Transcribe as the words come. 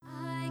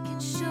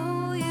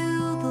Show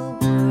you the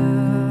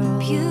world,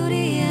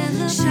 beauty and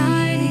the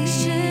shining,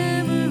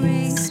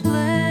 shimmering,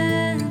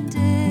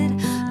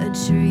 splendid.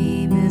 A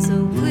dream is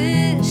a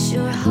wish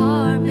your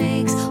heart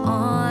makes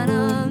on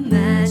a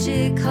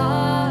magic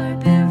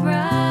carpet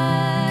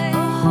ride.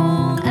 A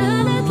home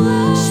and it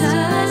glows,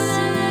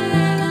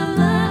 shining a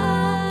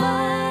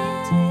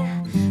light.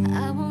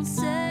 I won't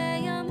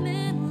say I'm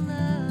in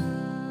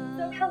love.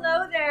 So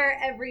hello there,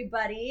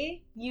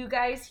 everybody. You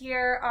guys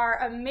hear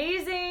our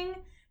amazing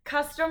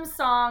custom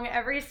song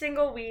every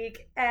single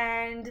week,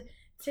 and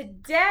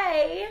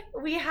today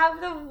we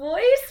have the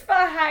voice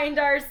behind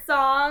our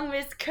song.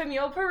 Miss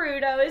Camille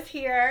Peruto is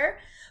here.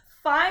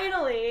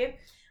 Finally,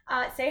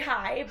 say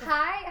hi.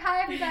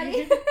 Hi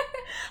everybody.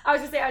 I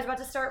was about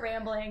to start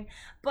rambling,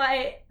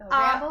 but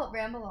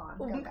ramble on.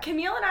 Go.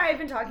 Camille and I have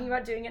been talking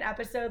about doing an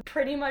episode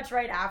pretty much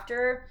right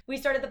after we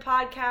started the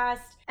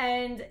podcast,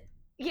 and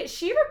yeah,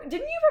 didn't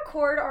you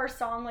record our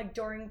song like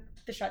during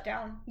the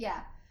shutdown?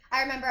 Yeah.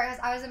 I remember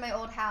I was in my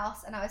old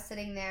house and I was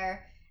sitting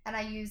there and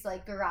I used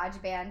like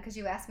GarageBand because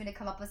you asked me to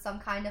come up with some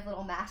kind of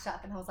little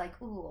mashup, and I was like,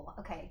 ooh,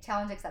 okay,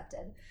 challenge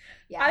accepted.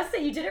 Yeah. I would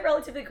say you did it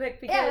relatively quick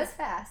because yeah, it was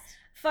fast.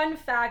 Fun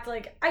fact,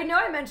 like I know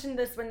I mentioned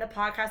this when the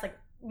podcast, like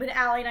when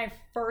Allie and I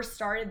first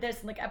started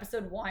this in like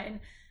episode 1,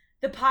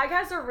 the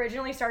podcast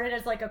originally started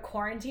as like a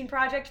quarantine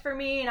project for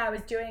me, and I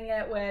was doing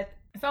it with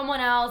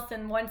someone else,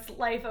 and once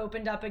life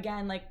opened up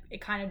again, like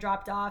it kind of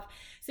dropped off.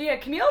 So yeah,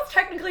 Camille's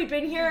technically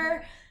been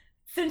here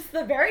since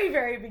the very,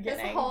 very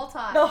beginning. This whole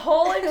time. The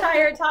whole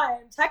entire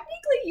time.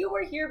 Technically, you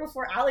were here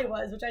before Allie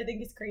was, which I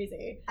think is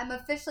crazy. I'm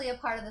officially a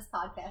part of this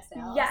podcast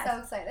now. Yes. I'm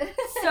so excited.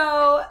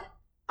 So,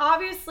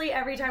 obviously,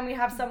 every time we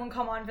have someone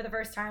come on for the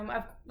first time,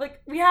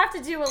 like we have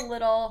to do a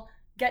little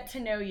get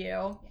to know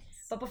you. Yes.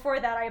 But before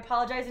that, I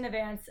apologize in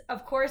advance.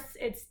 Of course,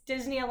 it's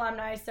Disney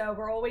alumni, so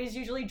we're always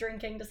usually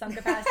drinking to some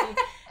capacity.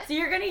 So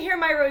you're going to hear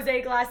my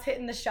rosé glass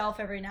hitting the shelf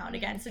every now and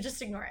again, so just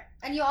ignore it.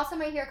 And you also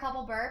might hear a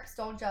couple burps.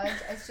 Don't judge.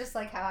 It's just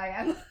like how I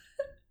am.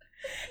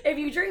 If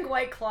you drink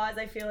White Claws,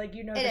 I feel like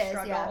you know the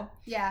struggle.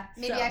 Yeah.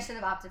 Maybe So. I should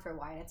have opted for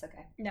wine. It's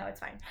okay. No, it's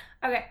fine.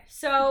 Okay,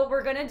 so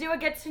we're going to do a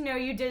Get to Know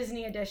You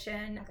Disney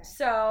edition. Okay.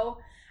 So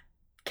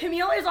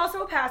Camille is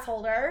also a pass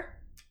holder.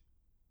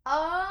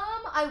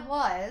 I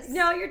was.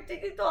 No, I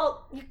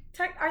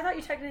thought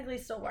you technically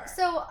still were.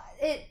 So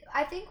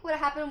I think what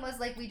happened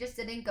was like we just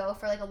didn't go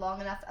for like a long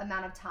enough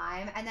amount of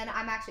time, and then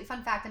I'm actually,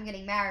 fun fact, I'm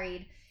getting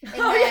married in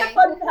Oh, May. yeah,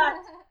 fun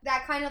fact.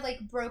 That kind of like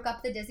broke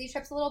up the Disney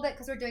trips a little bit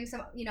because we're doing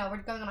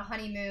we're going on a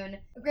honeymoon.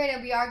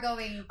 Granted, we are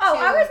going. Oh, to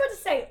I was about to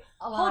say,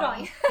 hold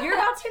Alani. on. You're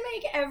about to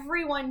make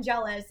everyone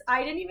jealous.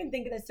 I didn't even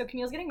think of this. So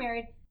Camille's getting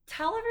married.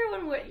 Tell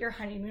everyone what your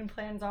honeymoon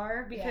plans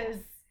are, because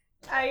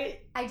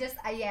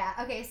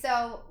Okay,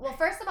 so, well,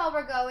 first of all,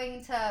 we're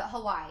going to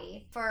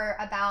Hawaii for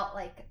about,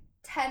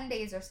 10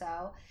 days or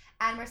so,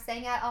 and we're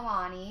staying at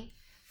Alani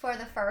for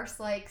the first,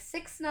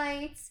 6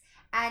 nights,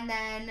 and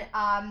then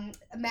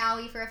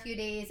Maui for a few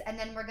days, and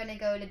then we're going to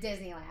go to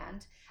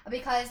Disneyland,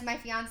 because my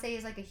fiance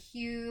is, a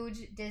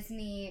huge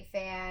Disney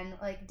fan,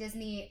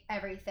 Disney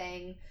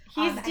everything.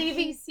 he's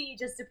DVC,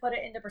 just to put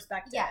it into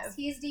perspective. Yes,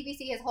 he's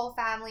DVC. His whole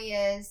family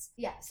is.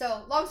 Yeah,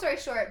 so long story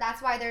short,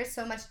 that's why there's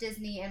so much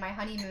Disney in my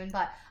honeymoon.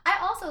 But I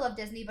also love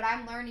Disney, but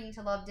I'm learning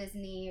to love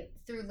Disney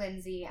through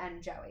Lindsay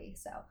and Joey.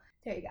 So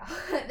there you go.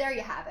 There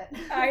you have it.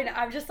 I know.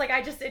 I'm just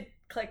it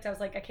clicked. I was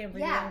like, I can't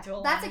believe you're going to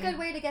Alani. That's a good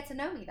way to get to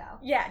know me, though.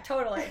 Yeah,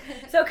 totally.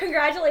 So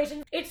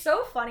congratulations. It's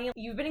so funny.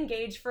 You've been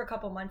engaged for a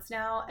couple months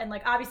now, and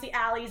obviously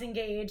Allie's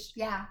engaged.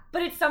 Yeah.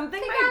 But it's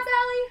something Congrats,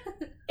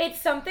 Allie.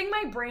 it's something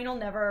my brain will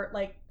never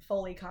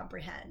fully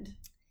comprehend.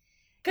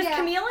 Because Yeah.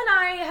 Camille and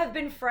I have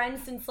been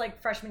friends since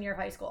freshman year of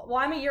high school. Well,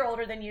 I'm a year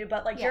older than you,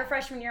 but your Yeah.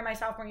 freshman year, my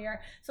sophomore year.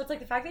 So it's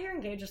the fact that you're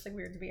engaged is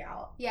weird to be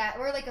out. Yeah,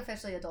 we're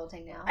officially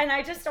adulting now. And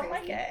I just don't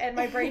Crazy. like it. And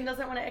my brain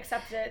doesn't want to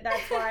accept it.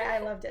 That's why I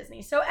love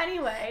Disney. So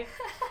anyway,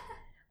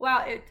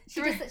 wow.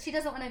 She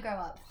doesn't want to grow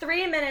up.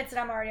 3 minutes and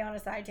I'm already on a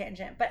side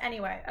tangent. But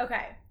anyway,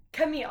 okay.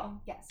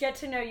 Camille. Yes. Get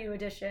to know you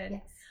edition.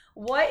 Yes.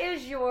 What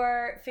is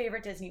your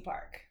favorite Disney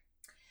park?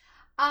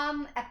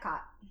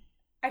 Epcot.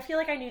 I feel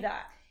like I knew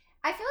that.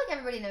 I feel like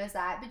everybody knows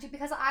that, but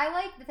because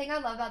the thing I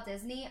love about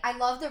Disney, I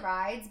love the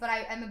rides, but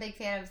I'm a big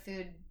fan of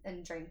food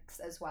and drinks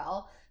as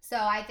well. So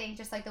I think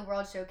just the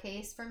World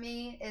Showcase for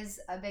me is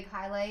a big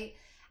highlight,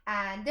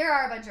 and there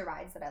are a bunch of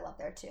rides that I love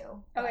there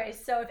too. Okay,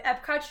 so if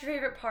Epcot's your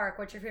favorite park,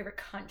 what's your favorite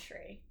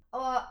country?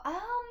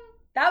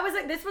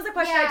 This was a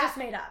question I just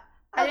made up.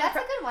 That's a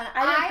good one.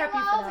 I didn't prep you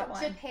for that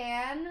love one.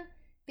 Japan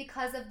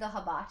because of the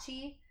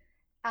hibachi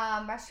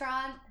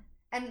restaurant.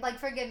 And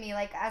forgive me,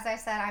 as I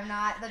said, I'm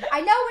not.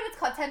 I know what it's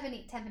called,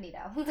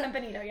 Tempanito.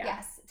 Tempanito, yeah.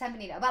 Yes,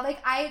 Tempanito. But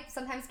I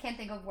sometimes can't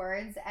think of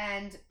words,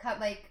 and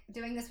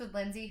doing this with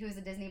Lindsay, who's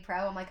a Disney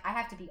pro, I'm I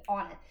have to be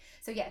on it.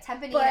 So yeah,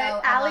 Tempanito.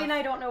 But Allie and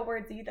I don't know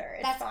words either.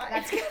 It's fine.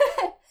 That's good.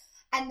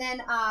 And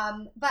then,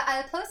 but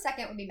a close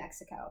second would be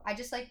Mexico. I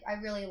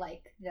really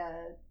like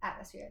the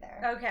atmosphere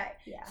there. Okay.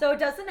 Yeah. So it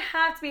doesn't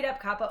have to be at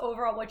Epcot, but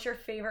overall, what's your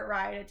favorite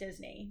ride at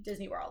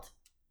Disney World?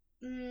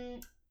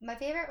 My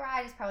favorite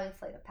ride is probably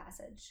Flight of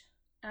Passage.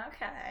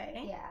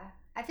 Okay. Yeah.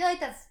 I feel like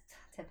that's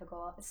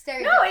typical. It's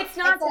stereotypical. No, it's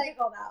not It's like-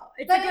 typical though.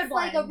 It's but a good it's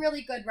one. like a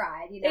really good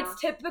ride, you know? It's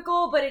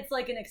typical, but it's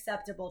like an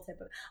acceptable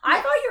typical. I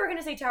Yes. thought you were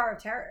gonna say Tower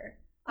of Terror.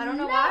 I don't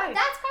know No, why.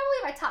 That's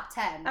probably my top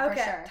 10 Okay.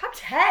 for sure. Top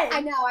 10. I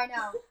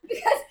know.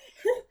 Because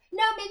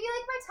no, maybe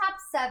like my top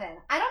 7.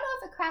 I don't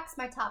know if it cracks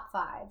my top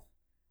 5.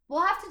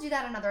 We'll have to do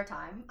that another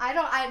time.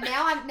 Now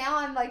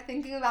I'm like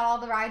thinking about all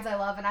the rides I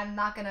love, and I'm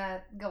not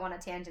gonna go on a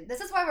tangent. This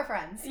is why we're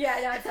friends. Yeah,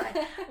 no, it's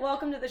fine.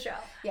 Welcome to the show.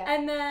 Yeah.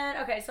 And then,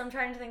 okay, so I'm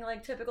trying to think of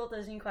like typical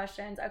Disney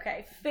questions.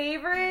 Okay,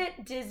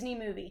 favorite Disney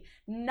movie?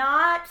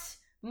 Not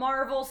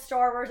Marvel,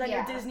 Star Wars. I know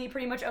Yeah. Disney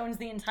pretty much owns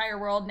the entire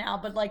world now,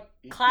 but like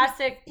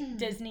classic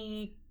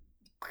Disney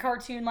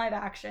cartoon, live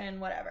action,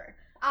 whatever.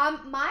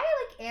 My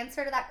like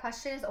answer to that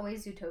question is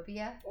always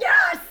Zootopia.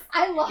 Yes!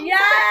 I love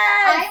Yes!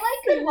 I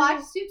like could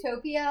watch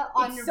Zootopia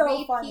on It's so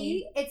repeat.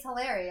 funny. It's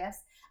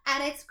hilarious.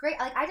 And it's great.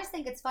 Like I just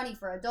think it's funny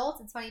for adults,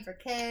 it's funny for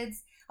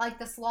kids. Like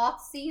the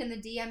sloth scene in the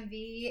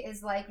DMV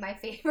is like my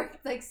favorite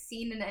like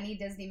scene in any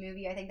Disney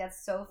movie. I think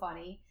that's so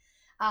funny.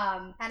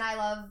 And I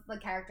love the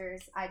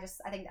characters. I think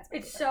that's my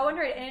It's favorite so one.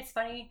 underrated, and it's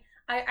funny.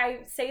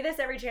 I say this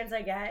every chance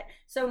I get.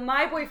 So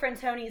my boyfriend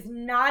Tony is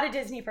not a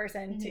Disney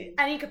person to Mhm.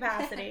 any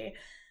capacity,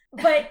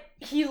 but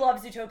he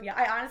loves Zootopia.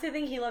 I honestly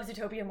think he loves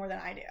Zootopia more than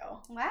I do.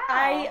 Wow.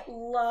 I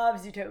love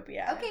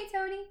Zootopia. Okay,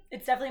 Tony.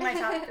 It's definitely my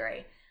top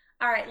 3.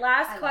 All right,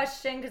 last I love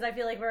question because I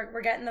feel like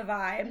we're getting the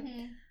vibe.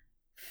 Mhm.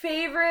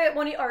 Favorite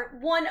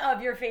one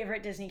of your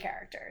favorite Disney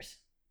characters?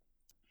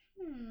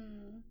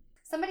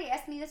 Somebody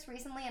asked me this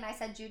recently, and I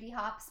said Judy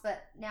Hopps,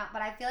 but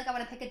I feel like I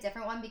want to pick a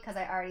different one because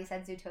I already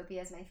said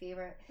Zootopia is my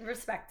favorite,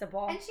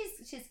 Respectable. and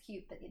she's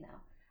cute, but you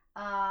know,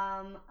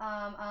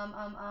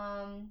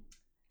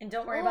 And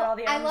don't worry about all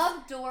the I M's.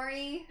 love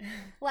Dory.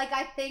 Like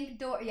I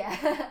think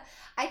yeah,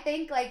 I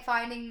think like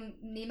Finding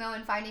Nemo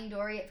and Finding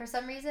Dory for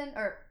some reason,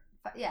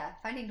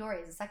 Finding Dory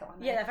is the second one.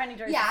 Right? Yeah, that Finding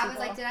Dory. Yeah, I was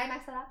like, did I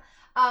mess it up?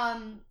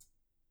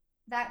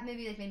 That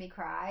movie like made me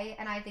cry,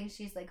 and I think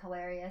she's like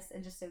hilarious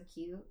and just so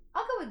cute.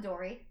 I'll go with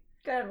Dory.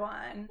 Good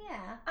one.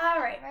 Yeah. All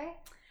right. Right.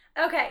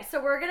 Okay,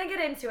 so we're gonna get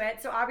into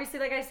it. So obviously,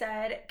 like I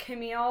said,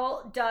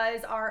 Camille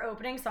does our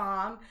opening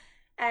song,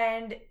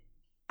 and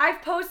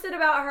I've posted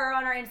about her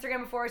on our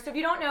Instagram before. So if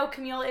you don't know,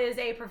 Camille is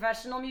a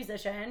professional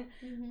musician.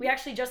 Mm-hmm. We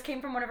actually just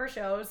came from one of her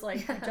shows.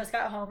 Like, we just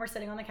got home. We're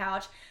sitting on the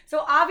couch.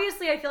 So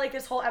obviously, I feel like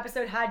this whole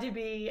episode had to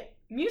be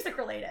music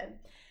related.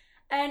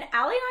 And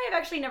Allie and I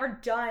have actually never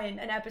done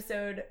an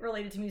episode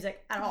related to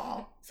music at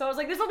all. So I was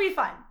like, this will be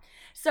fun.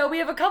 So we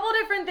have a couple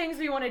different things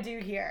we want to do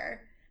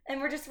here.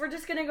 And we're just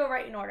gonna go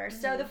right in order.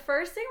 So Mhm. the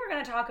first thing we're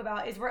gonna talk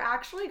about is we're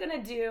actually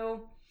gonna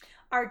do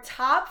our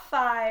top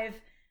 5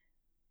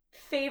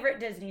 favorite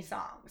Disney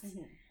songs.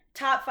 Mhm.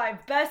 Top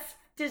 5 best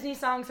Disney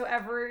songs,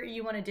 however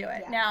you want to do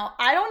it. Yeah. Now,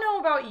 I don't know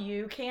about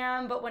you,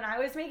 Cam, but when I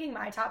was making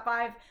my top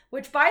 5,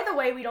 which by the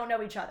way, we don't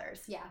know each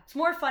other's. Yeah. It's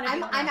more fun if you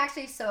I'm don't know.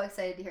 actually so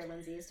excited to hear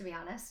Lindsay's, to be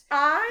honest.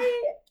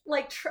 I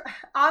like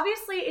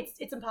obviously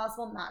it's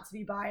impossible not to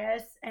be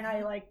biased, and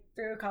I like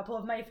threw a couple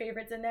of my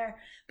favorites in there,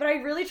 but I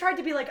really tried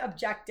to be like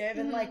objective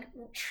and Mhm. like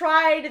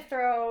try to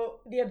throw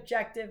the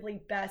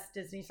objectively best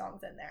Disney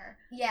songs in there.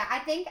 Yeah, I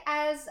think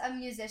as a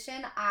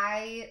musician,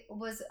 I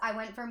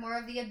went for more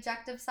of the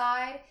objective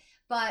side,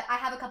 but I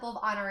have a couple of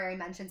honorary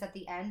mentions at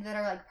the end that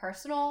are like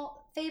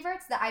personal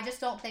favorites that I just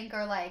don't think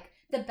are like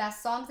the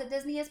best songs that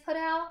Disney has put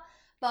out.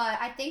 But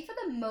I think for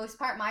the most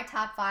part, my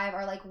top 5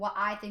 are like what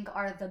I think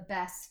are the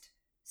best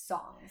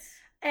songs.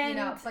 And You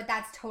know, but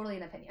that's totally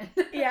an opinion.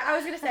 yeah, I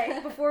was gonna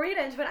say, before we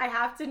get into it, I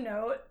have to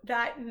note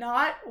that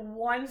not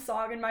one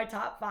song in my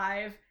top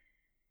 5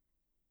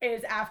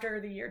 is after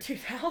the year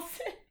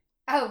 2000.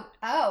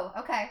 Oh,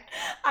 okay.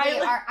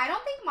 I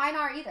don't think mine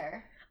are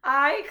either.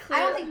 I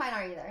don't think mine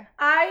are either.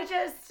 I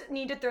just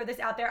need to throw this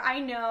out there. I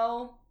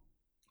know.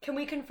 Can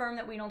we confirm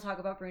that We Don't Talk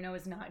About Bruno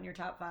is not in your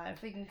top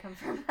 5? We can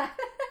confirm that.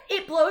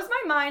 It blows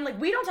my mind. Like,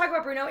 We Don't Talk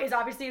About Bruno is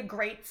obviously a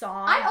great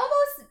song. I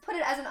almost put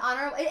it as an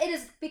honorable. It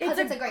is because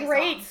it's a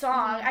great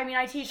song. Mhm. I mean,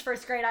 I teach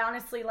first grade. I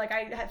honestly, like,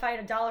 if I had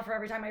 $1 for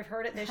every time I've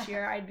heard it this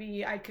year,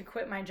 I could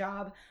quit my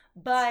job.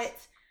 But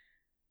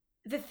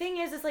the thing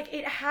is like,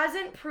 it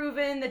hasn't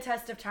proven the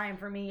test of time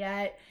for me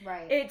yet.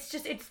 Right. It's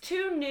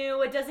too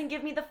new. It doesn't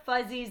give me the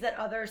fuzzies that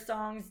other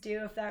songs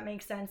do, if that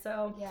makes sense.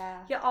 So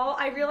yeah.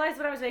 I realized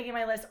when I was making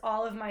my list,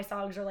 all of my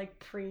songs are like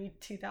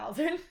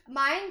pre-2000.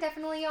 Mine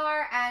definitely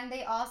are, and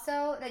they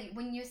also, like,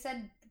 when you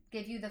said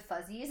give you the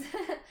fuzzies,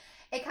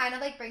 it kind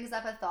of like brings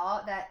up a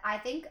thought that I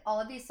think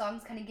all of these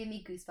songs kind of give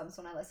me goosebumps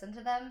when I listen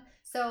to them.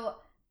 So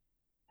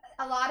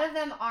a lot of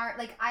them are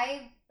like,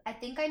 I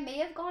think I may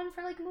have gone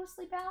for like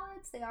mostly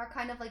ballads. They are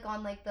kind of like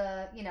on like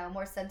the, you know,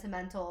 more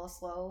sentimental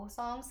slow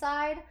song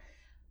side,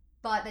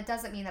 but that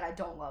doesn't mean that I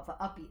don't love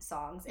upbeat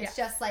songs. It's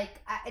just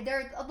like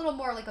they're a little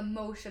more like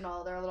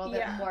emotional. They're a little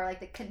bit more like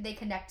they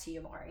connect to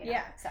you more. You know?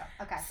 Yeah. So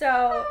okay.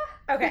 So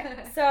okay.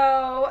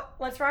 So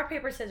let's rock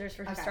paper scissors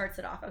for who Okay. starts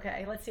it off.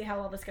 Okay. Let's see how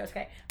well this goes.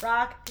 Okay.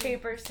 Rock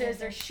paper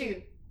scissors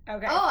shoot.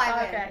 Okay. Oh,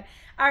 I win. Okay.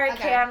 All right,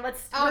 Okay. Cam.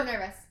 Let's Oh, I'm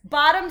nervous.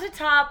 bottom to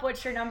top.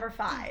 What's your number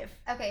 5?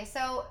 Okay,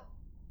 so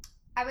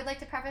I would like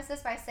to preface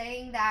this by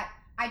saying that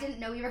I didn't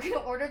know we were going to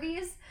order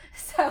these.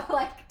 So,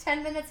 like,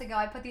 10 minutes ago,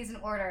 I put these in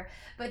order.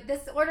 But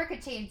this order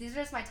could change. These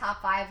are just my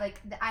top 5. Like,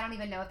 I don't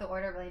even know if the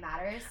order really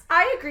matters.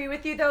 I agree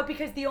with you, though,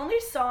 because the only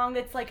song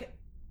that's, like,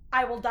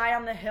 I Will Die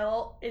on the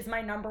Hill is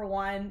my number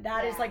 1.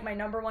 That is, like, my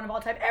number 1 of all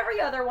time. Every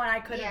other one I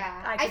could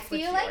I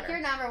switch feel the like order.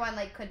 your number 1,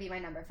 like, could be my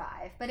number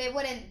 5. But it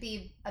wouldn't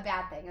be a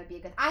bad thing. It would be a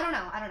good... I don't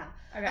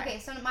know. Okay,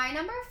 so my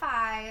number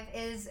 5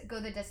 is Go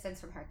the Distance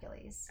from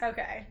Hercules.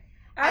 Okay.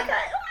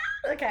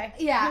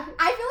 Yeah,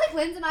 I feel like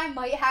Linz and I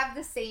might have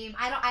the same.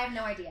 I have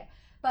no idea.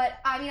 But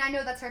I mean, I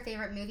know that's her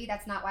favorite movie.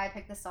 That's not why I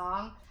picked the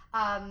song.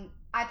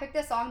 I picked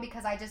this song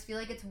because I just feel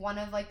like it's one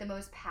of like the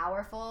most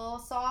powerful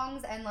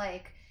songs and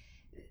like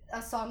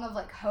a song of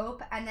like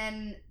hope. And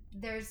then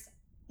there's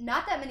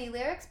not that many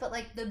lyrics, but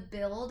like the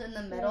build in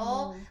the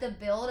middle, the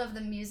build of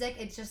the music,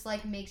 it just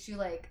like makes you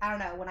like, I don't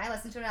know, when I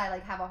listen to it, I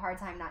like have a hard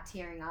time not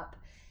tearing up.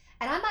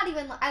 And I'm not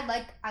even, I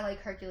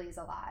like Hercules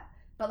a lot,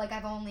 but like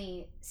I've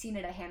only seen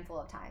it a handful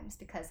of times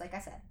because like I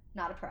said,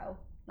 not a pro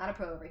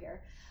over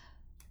here.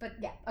 But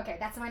yeah, okay,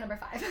 that's my number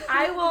 5.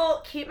 I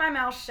will keep my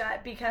mouth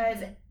shut because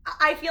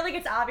I feel like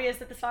it's obvious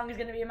that the song is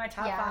going to be in my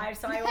top 5,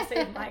 so I will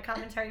save my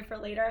commentary for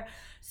later.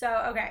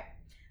 So, okay.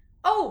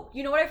 Oh,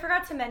 you know what I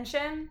forgot to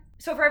mention?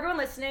 So for everyone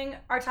listening,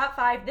 our top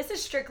 5, this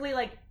is strictly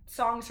like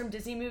songs from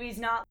Disney movies,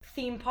 not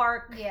theme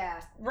park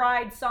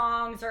ride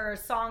songs or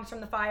songs from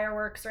the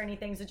fireworks or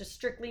anything. So just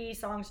strictly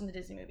songs from the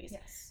Disney movies.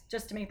 Yes.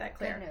 Just to make that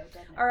clear.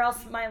 Good note. Or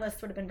else my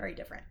list would have been very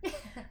different.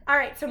 All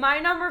right, so my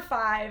number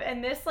 5,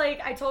 and this,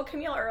 like, I told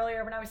Camille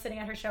earlier when I was sitting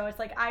at her show, it's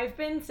like I've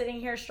been sitting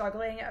here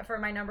struggling for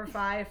my number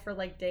 5 for,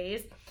 like,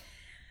 days.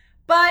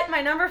 But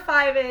my number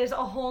 5 is A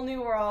Whole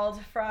New World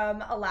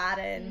from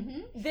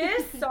Aladdin.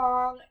 This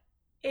song,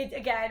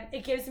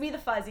 it gives me the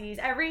fuzzies.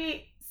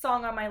 Every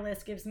song on my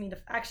list gives me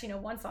actually, no,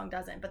 one song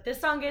doesn't, but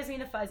this song gives me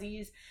the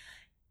fuzzies.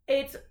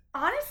 It's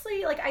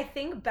honestly, like, I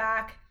think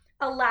back,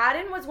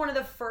 Aladdin was one of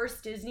the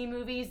first Disney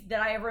movies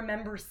that I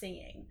remember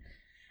seeing.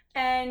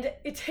 And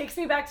it takes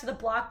me back to the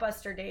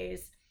Blockbuster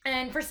days.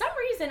 And for some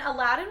reason,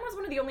 Aladdin was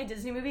one of the only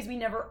Disney movies we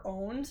never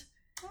owned.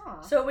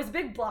 Oh. So it was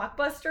big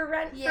Blockbuster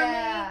rent for me.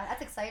 Yeah,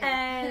 that's exciting.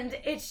 And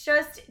it's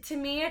just, to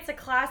me, it's a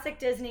classic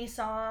Disney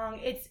song.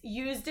 It's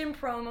used in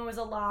promos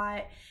a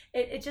lot.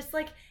 It just,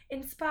 like,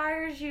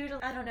 inspires you to,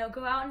 I don't know,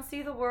 go out and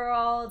see the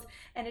world.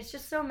 And it's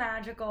just so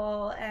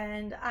magical.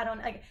 And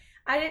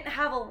I didn't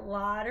have a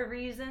lot of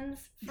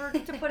reasons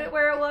to put it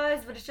where it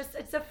was, but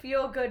it's a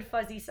feel-good,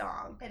 fuzzy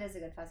song. It is a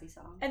good fuzzy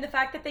song. And the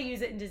fact that they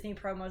use it in Disney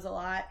promos a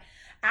lot.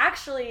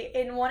 Actually,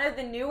 in one of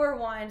the newer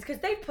ones, because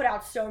they've put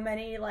out so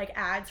many, like,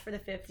 ads for the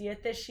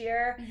 50th this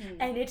year,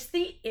 and it's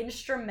the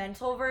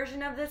instrumental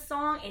version of this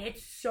song, and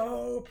it's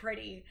so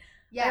pretty.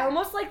 Yeah. I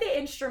almost like the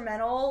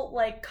instrumental,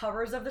 like,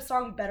 covers of the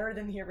song better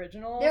than the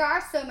original. There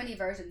are so many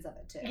versions of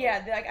it, too.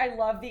 Yeah, like, I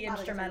love the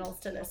instrumentals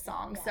to this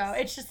song, so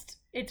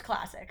it's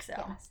classic, so.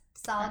 Yes.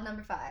 Solid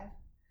number 5.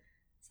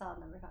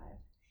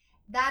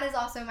 That is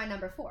also my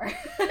number 4.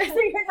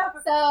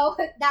 So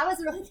that was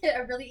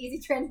a really easy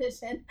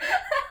transition.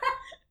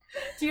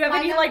 Do you have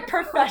any like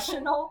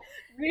professional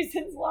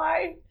reasons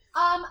why?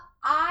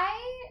 I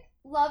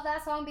love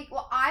that song.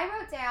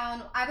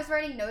 I was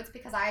writing notes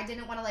because I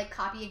didn't want to like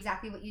copy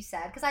exactly what you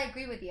said because I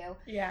agree with you.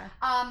 Yeah.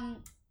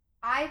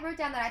 I wrote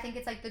down that I think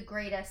it's like the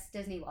greatest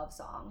Disney love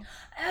song.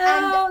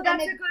 Oh,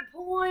 that's a good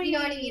point. You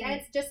know what I mean? And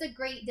it's just a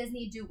great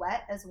Disney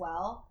duet as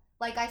well.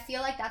 Like, I feel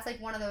like that's like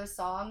one of those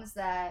songs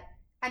that,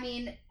 I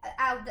mean,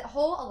 the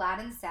whole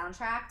Aladdin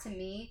soundtrack to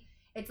me,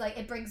 it's like,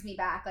 it brings me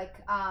back.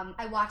 Like,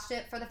 I watched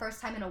it for the first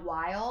time in a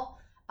while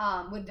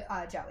with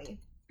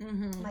Joey,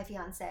 my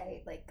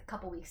fiance, like a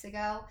couple weeks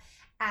ago.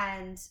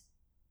 And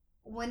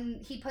when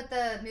he put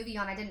the movie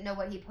on, I didn't know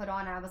what he put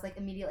on. And I was like,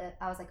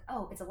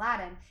 oh, it's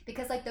Aladdin.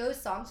 Because like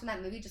those songs from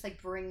that movie just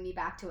like bring me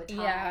back to a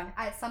time.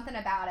 Yeah. Something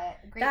about it.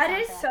 That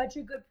is such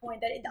a good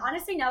point.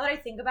 Honestly, now that I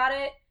think about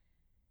it,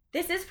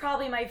 this is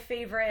probably my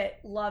favorite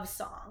love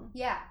song.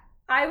 Yeah.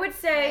 I would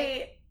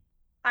say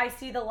I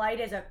See the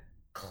Light as a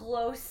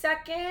close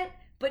second,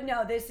 but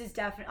no, this is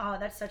definitely,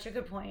 that's such a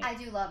good point. I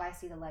do love I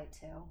See the Light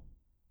too.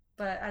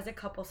 But as a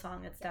couple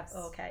song, it's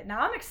definitely okay. Now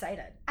I'm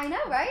excited. I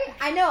know, right?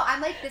 I know.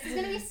 I'm like, this is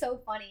going to be so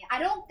funny. I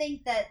don't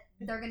think that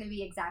they're going to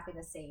be exactly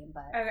the same,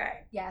 but.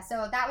 Okay. Yeah,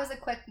 so that was a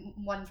quick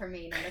one for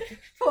me, number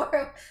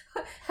 4.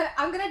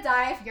 I'm going to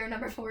die if your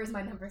number 4 is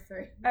my number 3.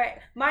 All right.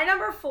 My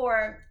number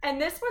 4, and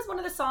this was one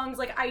of the songs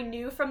like I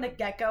knew from the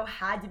get-go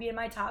had to be in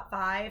my top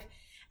 5.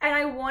 And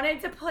I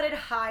wanted to put it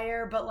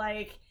higher, but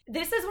like,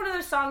 this is one of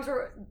those songs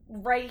where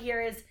right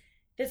here is,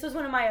 this was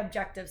one of my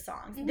objective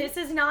songs. This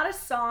is not a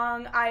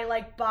song I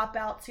like bop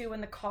out to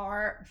in the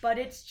car, but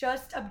it's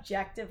just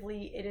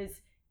objectively,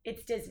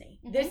 it's Disney.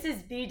 This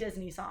is the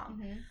Disney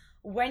song.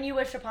 When You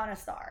Wish Upon a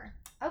Star.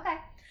 Okay.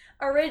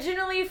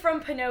 Originally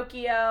from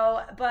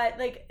Pinocchio, but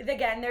like,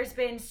 again, there's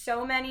been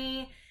so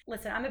many.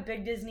 Listen, I'm a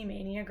big Disney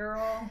Mania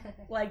girl.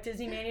 Like,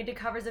 Disney Mania did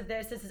covers of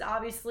this. This is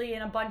obviously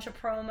in a bunch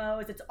of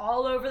promos. It's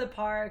all over the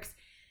parks.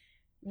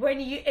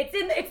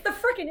 it's the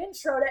freaking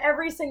intro to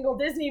every single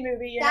Disney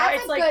movie, you know? That's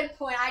It's a like, good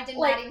point. I did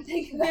not even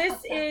think about this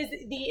that. is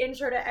the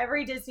intro to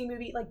every Disney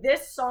movie. Like,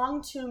 this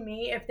song to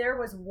me, if there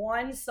was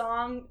one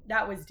song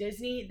that was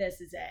Disney,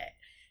 this is it.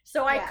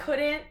 So I Yeah.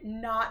 couldn't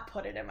not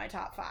put it in my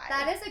top 5.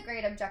 That is a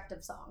great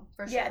objective song,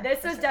 for sure. Yeah,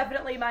 this for is sure.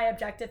 definitely my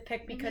objective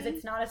pick because Mhm.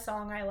 it's not a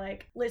song I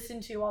like listen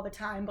to all the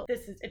time, but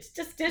it's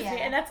just Disney,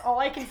 Yeah. and that's all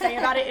I can say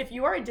about it. If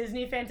you are a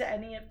Disney fan to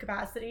any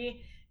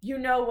capacity, you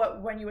know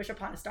what When You Wish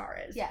Upon a Star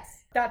is.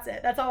 Yes. That's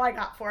it. That's all I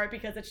got for it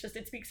because it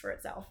speaks for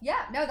itself.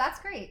 Yeah, no, that's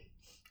great.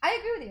 I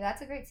agree with you.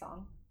 That's a great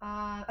song.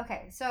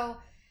 Okay, so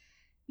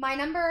my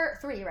number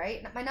 3,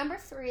 right? My number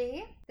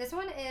 3, this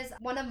one is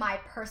one of my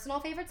personal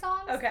favorite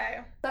songs. Okay.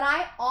 But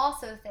I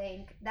also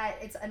think that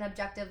it's an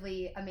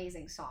objectively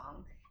amazing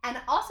song. And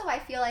also I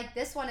feel like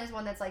this one is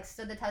one that's like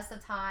stood the test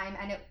of time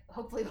and it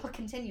hopefully will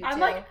continue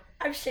to.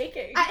 I'm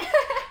shaking.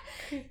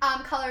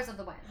 Colors of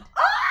the Wind.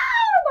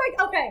 Oh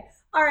my, okay.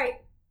 All right.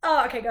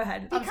 Oh, okay, go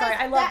ahead. I'm sorry.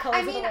 I love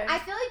Colors of the Wind. I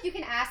feel like you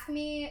can ask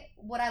me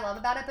what I love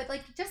about it, but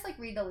like just like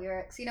read the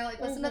lyrics, you know, like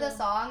listen to the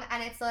song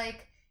and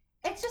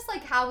it's just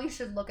like how we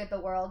should look at the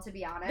world, to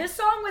be honest. This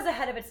song was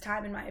ahead of its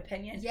time, in my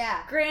opinion.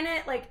 Yeah.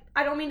 Granted, like,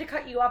 I don't mean to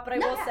cut you off, but I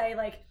No, will yeah. say,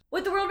 like,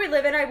 with the world we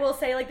live in, I will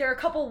say, like, there are a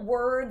couple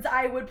words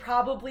I would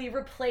probably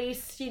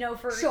replace, you know,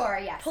 for Sure,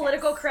 yes.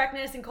 political yes.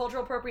 correctness and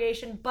cultural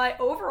appropriation. But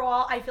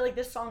overall, I feel like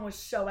this song was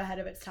so ahead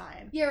of its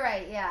time. You're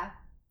right, yeah.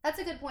 That's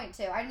a good point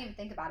too. I didn't even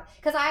think about it.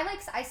 Because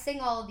I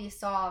sing all of these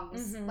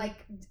songs, Mhm.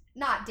 like,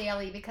 not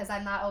daily because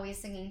I'm not always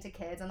singing to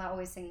kids. I'm not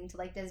always singing to,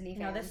 like, Disney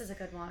fans. No, this is a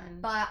good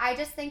one. But I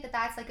just think that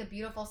that's, like, a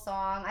beautiful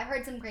song. I've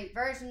heard some great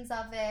versions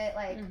of it.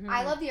 Like, Mhm.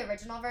 I love the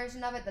original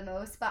version of it the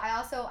most. But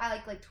I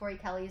like Tori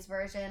Kelly's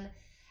version.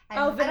 And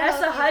Oh, I don't know Vanessa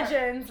if you've heard-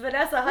 Hudgens.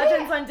 Vanessa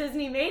Hudgens on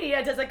Disney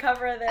Mania does a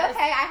cover of this. Okay,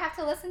 I have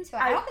to listen to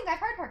it. I don't think I've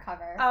heard her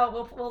cover.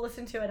 Oh, we'll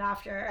listen to it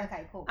after.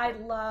 Okay, cool. I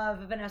love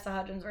Vanessa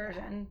Hudgens'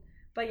 version.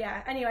 But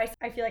yeah, anyways,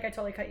 I feel like I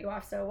totally cut you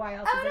off, so why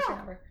else I is don't this your know.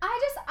 number?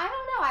 I don't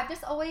know. I've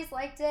just always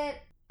liked it.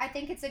 I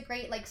think it's a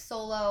great, like,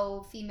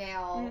 solo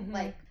female, Mhm.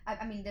 like,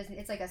 I mean, Disney,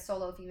 it's like a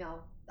solo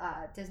female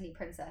Disney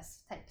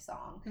princess type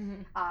song.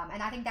 Mm-hmm.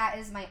 And I think that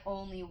is my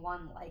only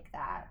one like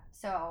that.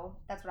 So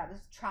that's what I was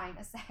trying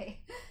to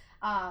say.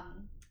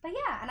 But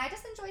yeah, and I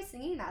just enjoy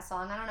singing that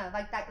song. I don't know,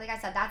 like I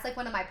said, that's like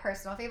one of my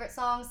personal favorite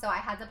songs, so I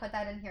had to put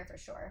that in here for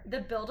sure.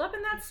 The build up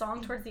in that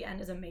song towards the end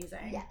is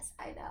amazing. Yes,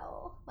 I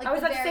know. Like, I was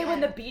the about to say very when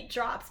the end. beat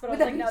drops, but I When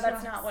was the like, no, beat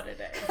that's drops. not what it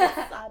is.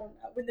 I don't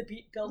know. When the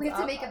beat builds We have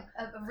to up. make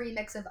a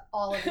remix of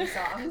all of these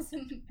songs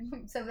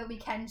so that we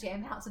can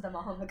jam out to them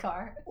all in the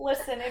car.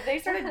 Listen, if they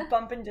started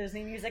bumping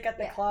Disney music at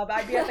the Yeah. club,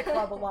 I'd be at the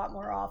club a lot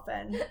more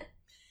often.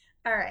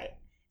 All right.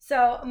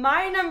 So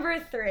my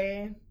number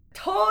 3,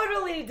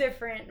 totally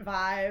different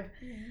vibe.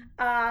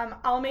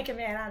 I'll Make a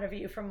Man Out of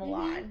You from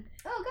Mulan.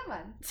 Oh, good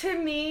one. To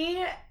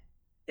me,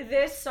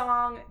 this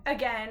song,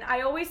 again,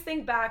 I always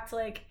think back to,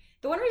 like,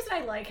 the one reason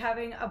I like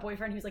having a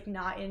boyfriend who's, like,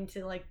 not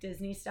into, like,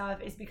 Disney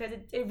stuff is because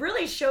it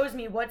really shows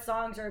me what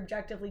songs are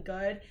objectively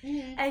good.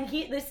 And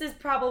this is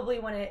probably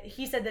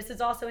he said this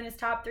is also in his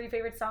top 3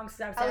 favorite songs.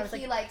 Because I was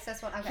He like, likes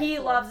this one. Okay, he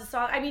cool. loves the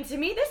song. I mean, to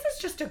me, this is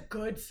just a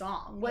good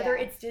song. Whether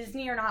Yeah. it's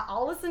Disney or not,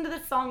 I'll listen to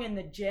this song in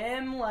the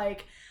gym,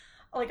 like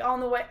on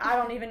the way. I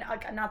don't even,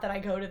 like, not that I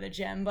go to the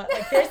gym, but,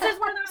 like, this is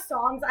one of those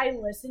songs I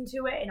listen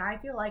to it and I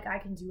feel like I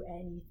can do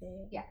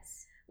anything.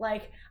 Yes.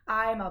 Like,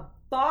 I'm a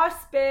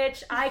boss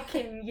bitch. I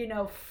can,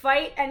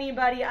 fight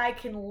anybody. I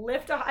can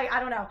lift I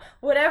don't know.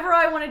 Whatever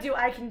I want to do,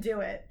 I can do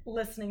it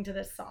listening to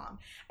this song.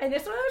 And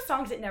this is one of those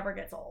songs that never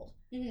gets old.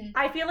 Mm-hmm.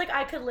 I feel like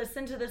I could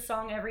listen to this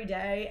song every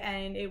day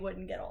and it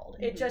wouldn't get old.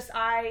 Mhm. It just,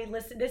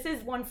 this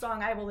is one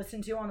song I will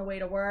listen to on the way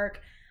to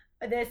work.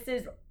 This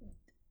is,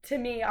 to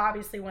me,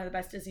 obviously one of the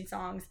best Disney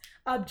songs,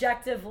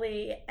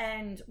 objectively,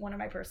 and one of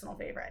my personal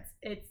favorites.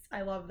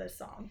 I love this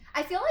song.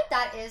 I feel like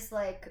that is,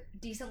 like,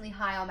 decently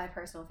high on my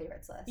personal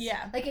favorites list.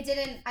 Yeah. Like, it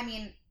didn't, I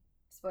mean,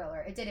 spoiler,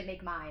 it didn't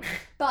make mine.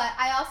 But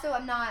I also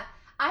am not,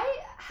 I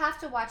have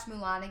to watch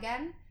Mulan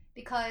again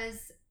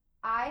because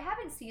I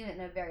haven't seen it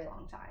in a very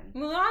long time.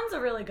 Mulan's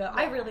a really good,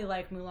 I Yeah. really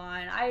like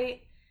Mulan. I'm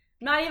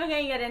not even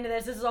going to get into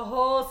this. This is a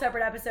whole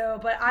separate episode,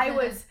 but I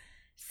was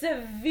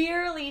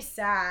severely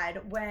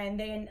sad when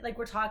they, like,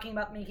 were talking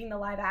about making the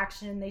live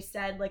action and they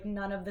said, like,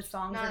 none of the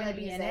songs None are of going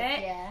the to be in music,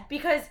 it. yeah.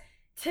 Because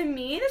to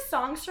me, the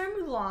songs from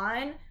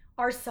Mulan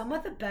are some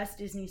of the best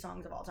Disney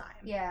songs of all time.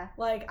 Yeah.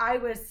 Like, I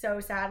was so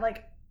sad.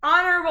 Like,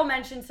 honorable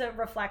mention to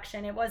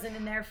Reflection. It wasn't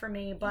in there for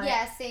me, but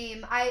Yeah,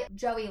 same.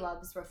 Joey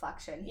loves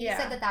Reflection. He Yeah.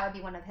 said that would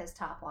be one of his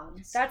top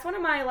ones. that's one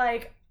of my,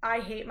 like, I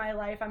hate my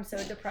life, I'm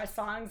so depressed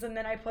songs, and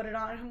then I put it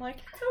on and I'm like,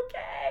 it's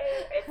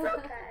okay, it's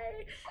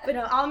okay. But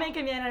no, I'll Make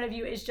a Man Out of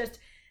You is just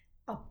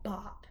a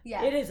bop.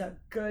 Yeah. It is a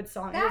good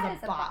song. That it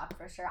is a bop.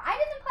 for sure. I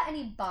didn't put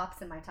any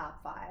bops in my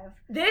top 5.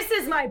 This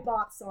is my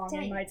bop song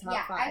Dang in my it. top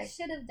yeah, 5. I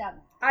should have done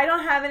that. I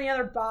don't have any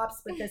other bops,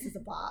 but this is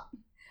a bop.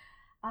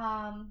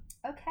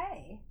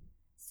 Okay.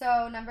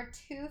 So number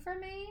 2 for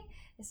me,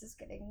 this is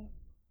getting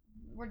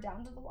we're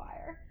down to the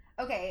wire.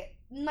 Okay,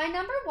 my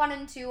number 1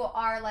 and 2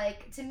 are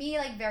like, to me,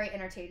 like very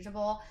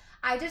interchangeable.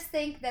 I just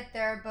think that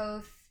they're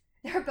both.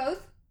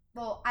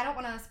 Well, I don't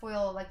want to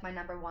spoil like my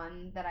number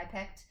 1 that I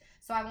picked,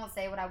 so I won't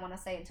say what I want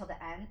to say until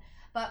the end.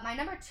 But my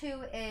number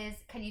 2 is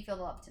 "Can You Feel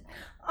the Love Tonight?"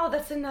 Oh,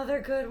 that's another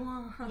good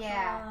one.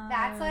 Yeah,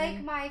 that's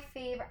like my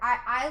favorite.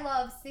 I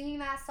love singing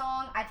that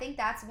song. I think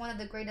that's one of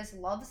the greatest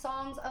love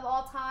songs of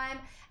all time.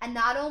 And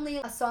not only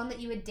a song that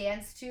you would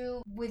dance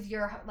to with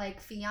your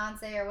like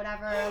fiance or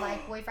whatever,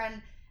 like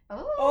boyfriend.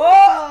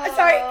 Oh,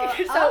 sorry.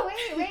 So,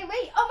 wait.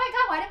 Oh my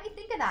God, why didn't we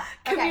think of that?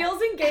 Okay.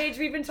 Camille's engaged.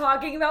 We've been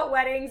talking about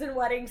weddings and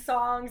wedding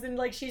songs, and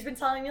like she's been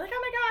telling me like, oh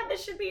my God,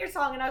 this should be your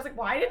song. And I was like,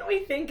 why didn't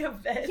we think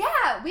of this?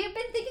 Yeah, we've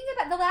been thinking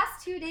about the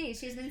last 2 days.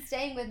 She's been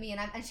staying with me,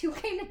 and she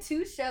came to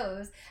 2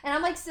 shows, and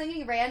I'm like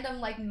singing random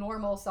like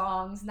normal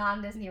songs,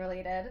 non-Disney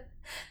related.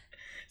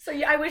 So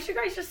yeah, I wish you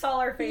guys just saw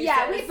our faces.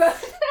 Yeah, we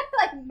both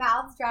like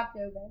mouths dropped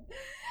open.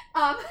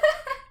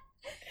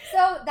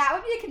 So that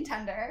would be a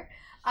contender.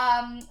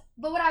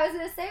 But what I was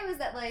gonna say was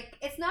that like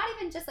it's not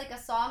even just like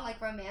a song like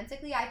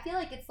romantically. I feel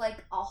like it's like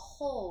a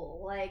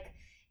whole, like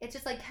it's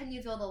just like, can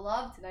you feel the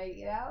love tonight?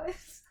 You know,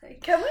 it's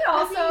like, can we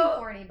also being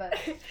corny, but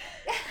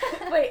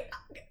wait,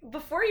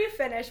 before you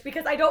finish,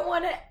 because I don't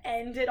want to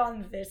end it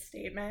on this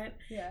statement.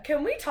 Yeah.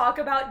 Can we talk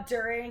about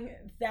during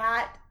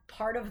that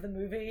part of the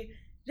movie?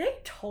 They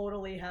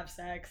totally have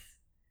sex.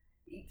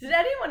 Did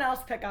anyone else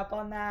pick up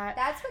on that?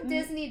 That's what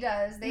Disney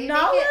does. They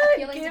Nala make it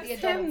appealing to the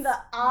gives adults. him the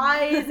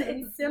eyes,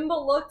 and Simba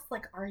looks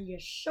like, are you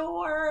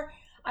sure?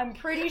 I'm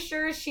pretty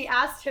sure she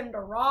asked him to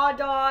raw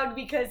dog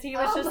because he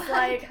was just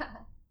like,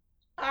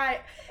 God.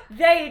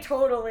 They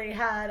totally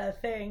had a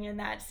thing in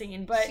that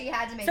scene, but she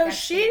had to make so that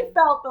she statement.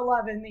 felt the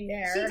love in the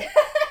air. She did.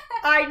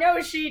 I know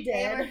she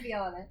They were did.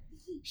 feeling it.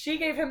 She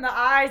gave him the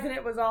eyes, and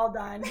it was all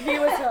done. He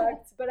was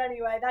hooked. But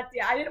anyway,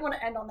 I didn't want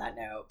to end on that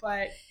note,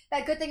 but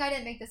That good thing I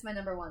didn't make this my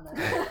number 1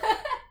 then.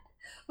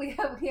 we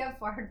have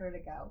farther to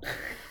go.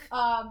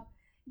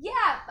 Yeah,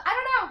 I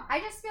don't know. I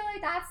just feel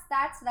like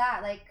that's that.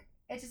 Like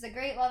it's just a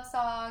great love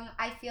song.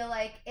 I feel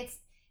like it's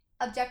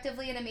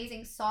objectively an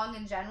amazing song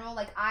in general.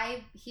 Like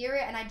I hear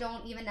it and I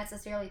don't even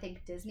necessarily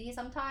think Disney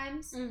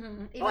sometimes.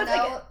 mm-hmm. Even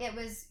though it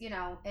was, you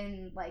know,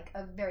 in like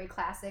a very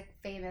classic,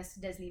 famous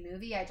Disney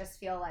movie, I just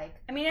feel like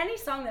I mean, any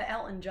song that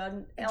Elton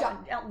John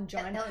Ellen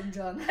John.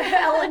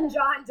 Ellen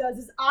John does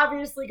is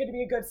obviously going to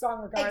be a good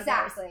song regardless.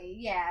 Exactly.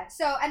 Yeah.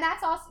 So, and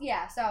that's also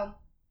so.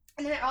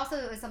 And then also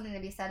is something to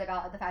be said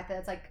about the fact that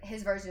it's like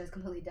his version is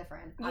completely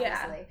different,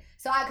 obviously. Yeah.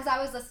 So because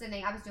I was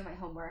doing my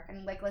homework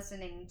and like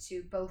listening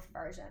to both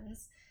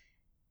versions,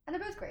 and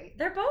they're both great.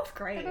 They're both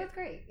great. They're both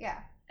great. Yeah.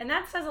 And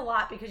that says a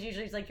lot because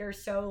usually it's like you're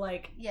so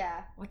like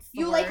what's the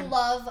you word? like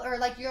love or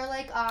like you're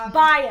like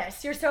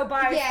biased. You're so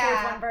biased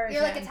towards one version.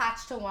 You're like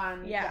attached to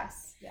one. Yeah.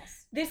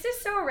 Yes. This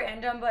is so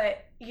random, but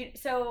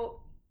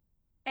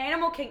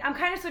Animal Kingdom. I'm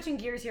kind of switching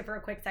gears here for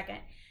a quick second.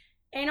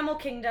 Animal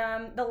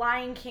Kingdom, the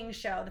Lion King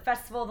show, the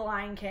Festival of the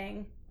Lion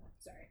King.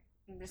 Sorry,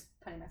 I'm just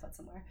putting my foot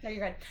somewhere. No,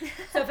 you're good.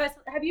 So,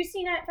 have you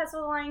seen it,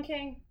 Festival of the Lion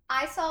King?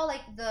 I saw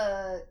like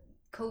the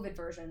COVID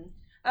version.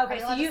 Okay,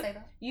 so say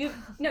that?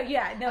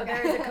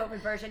 there is a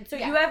COVID version. So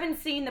you haven't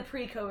seen the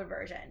pre-COVID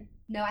version?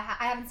 No, I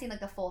haven't seen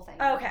like the full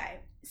thing. Okay,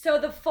 so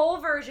the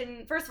full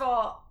version. First of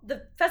all,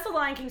 the Festival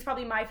of the Lion King is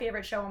probably my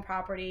favorite show on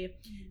property.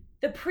 Mm-hmm.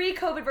 The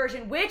pre-COVID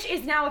version, which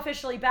is now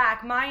officially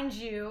back, mind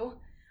you,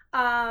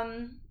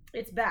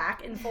 it's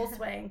back in full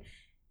swing.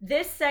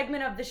 This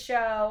segment of the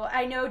show,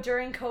 I know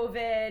during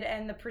COVID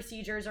and the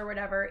procedures or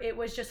whatever, it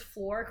was just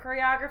floor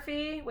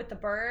choreography with the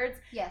birds.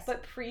 Yes.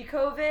 But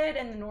pre-COVID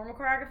and the normal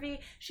choreography,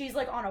 she's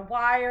like on a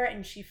wire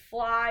and she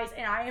flies,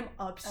 and I am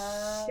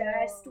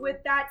obsessed with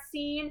that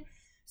scene.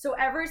 So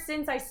ever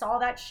since I saw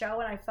that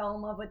show and I fell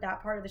in love with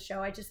that part of the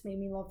show, it just made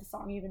me love the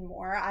song even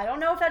more. I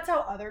don't know if that's how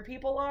other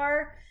people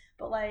are,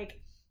 but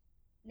like...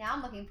 Now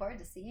I'm looking forward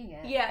to seeing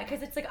it. Yeah,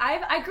 because it's like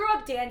I grew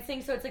up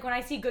dancing, so it's like when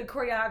I see good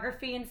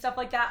choreography and stuff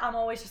like that, I'm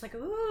always just like,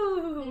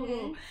 ooh.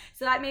 Mm-hmm.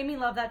 So that made me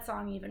love that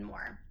song even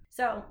more.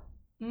 So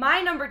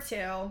my number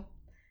 2,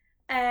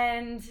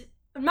 and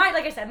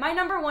like I said, my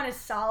number 1 is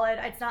solid.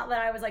 It's not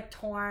that I was like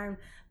torn,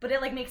 but it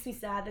like makes me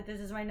sad that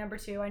this is my number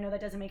 2. I know that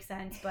doesn't make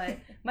sense, but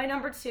my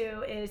number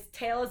 2 is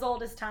Tale as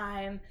Old as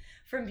Time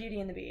from Beauty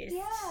and the Beast.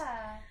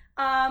 Yeah.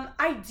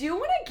 I do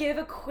want to give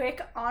a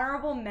quick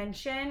honorable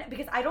mention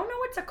because I don't know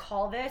what to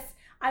call this.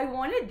 I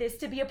wanted this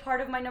to be a part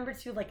of my number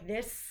 2, like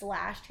this /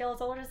 Tale as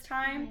Old as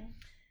Time. Mm-hmm.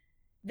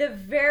 The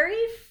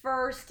very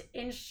first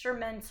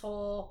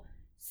instrumental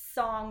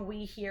song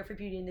we hear for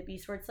Beauty and the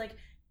Beast, where it's like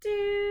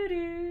do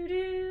do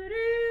do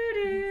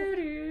do do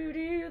do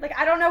do. Like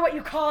I don't know what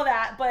you call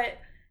that, but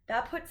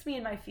that puts me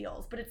in my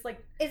feels. But it's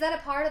like, is that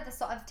a part of the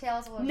song of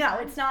Tales of Old? No,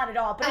 it's not at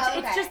all. But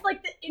it's just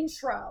like the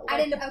intro.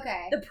 Like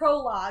the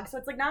prologue. So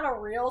it's like not a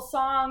real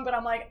song, but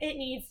I'm like, it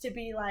needs to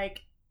be like.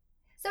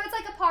 So it's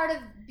like a part of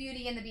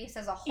Beauty and the Beast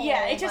as a whole.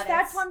 Yeah, it's just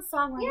that's one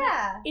song. Where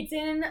yeah, like, it's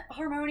in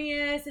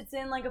Harmonious. It's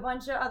in like a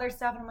bunch of other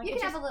stuff, and I'm like, you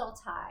can have a little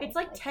tie. It's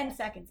like 10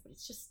 seconds, but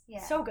it's just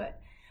so good.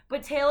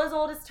 But Tale as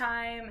Old as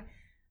Time.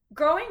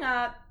 growing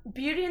up,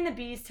 Beauty and the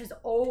Beast has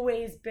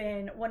always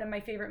been one of my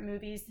favorite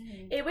movies.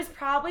 Mhm. It was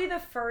probably the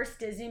first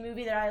Disney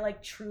movie that I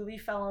like truly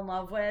fell in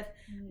love with.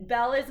 Mhm.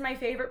 Belle is my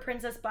favorite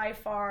princess by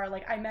far.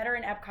 Like, I met her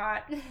in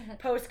Epcot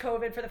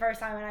post-COVID for the first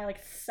time and I like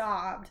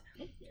sobbed.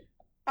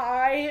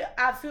 I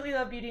absolutely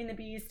love Beauty and the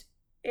Beast.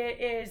 It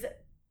is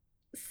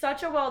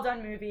such a well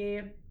done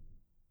movie.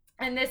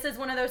 And this is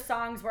one of those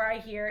songs where I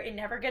hear it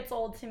never gets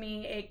old to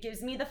me. It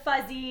gives me the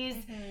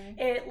fuzzies. Mhm.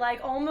 It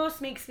like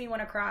almost makes me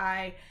want to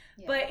cry.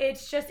 Yeah. But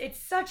it's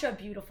such a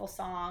beautiful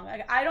song.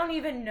 Like, I don't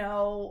even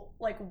know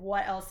like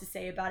what else to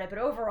say about it, but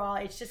overall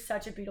it's just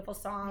such a beautiful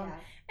song. Yeah.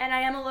 And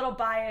I am a little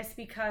biased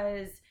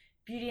because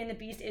Beauty and the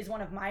Beast is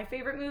one of my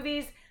favorite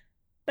movies.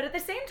 But at the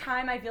same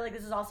time, I feel like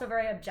this is also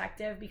very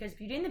objective because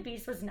Beauty and the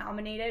Beast was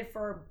nominated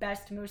for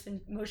Best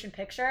Motion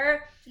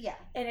Picture Yeah.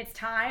 in its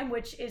time,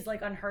 which is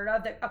like unheard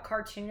of, that a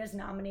cartoon is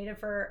nominated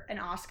for an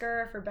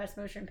Oscar for Best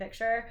Motion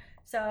Picture.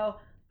 So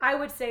I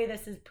would say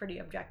this is pretty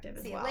objective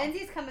as See, well.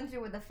 Lindsay's coming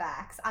through with the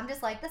facts. I'm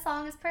just like, the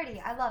song is pretty.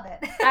 I love it.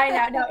 I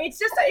know. No, it's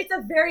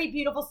a very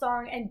beautiful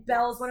song, and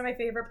Belle's one of my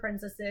favorite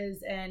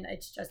princesses, and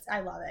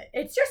I love it.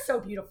 It's just so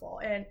beautiful,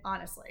 and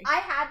honestly. I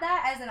had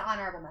that as an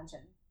honorable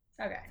mention.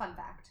 Okay. Fun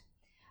fact.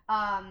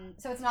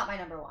 So it's not my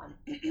number one.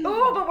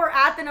 Oh, but we're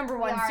at the number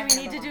one. We are So at we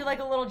need number to do one. like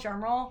a little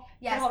drum roll.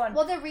 Yes. Hold on.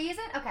 Well, the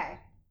reason. Okay.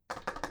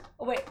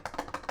 Oh, wait.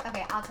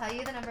 Okay. I'll tell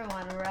you the number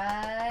one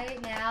right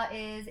now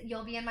is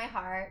 "You'll Be in My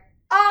Heart."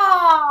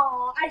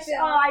 Oh, okay. Yes.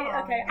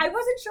 I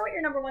wasn't sure what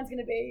your number one's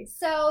gonna be.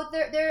 So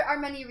there are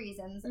many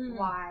reasons Mhm.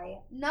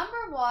 why.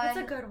 Number one. That's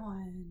a good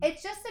one.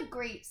 It's just a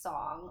great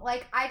song.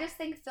 Like, I just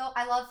think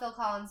I love Phil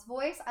Collins'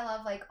 voice. I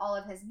love, like, all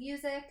of his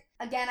music.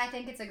 Again, I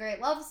think it's a great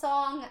love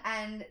song,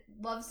 and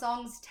love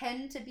songs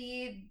tend to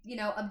be, you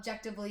know,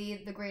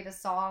 objectively the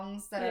greatest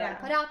songs that are Yeah.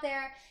 like, put out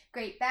there.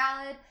 Great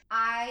ballad.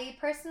 I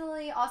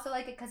personally also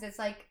like it because it's,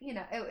 like, you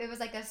know, it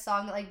was, like, a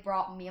song that, like,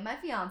 brought me and my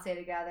fiance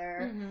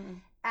together.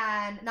 Mhm.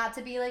 And not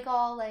to be, like,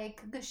 all,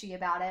 like, gushy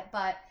about it,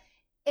 but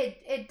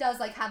it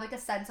does, like, have, like, a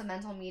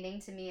sentimental meaning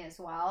to me as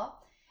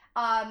well.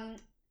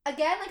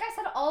 Again, like I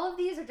said, all of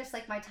these are just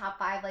like my top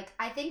 5. Like,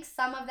 I think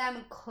some of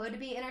them could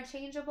be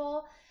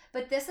interchangeable,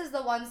 but this is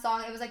the one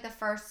song. It was like the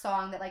first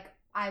song that like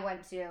I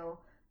went to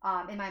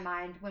in my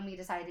mind when we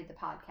decided to do the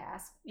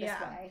podcast this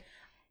Yeah. way.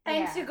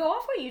 And Yeah. to go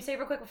off what you say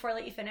real quick before I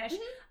let you finish, Mhm.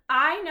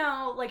 I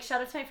know, like,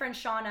 shout out to my friend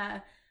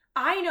Shauna.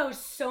 I know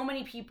so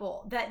many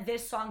people that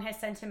this song has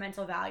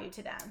sentimental value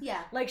to them.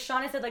 Yeah. Like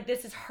Shauna said, like,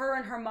 this is her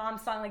and her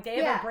mom's song. Like, they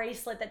have Yeah. a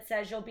bracelet that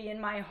says "You'll Be in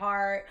My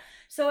Heart."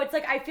 So it's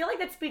like, I feel like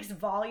that speaks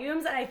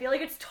volumes, and I feel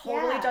like it's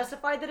totally Yeah.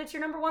 justified that it's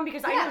your number one,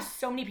 because I Yeah. know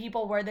so many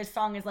people where this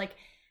song is like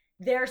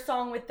their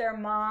song with their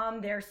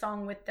mom, their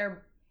song with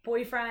their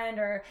boyfriend,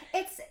 or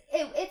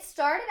It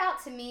started out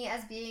to me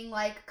as being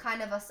like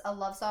kind of a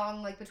love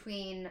song like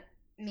between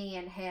me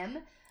and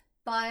him,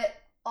 but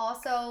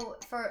also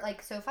for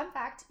like, so fun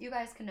fact, you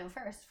guys can know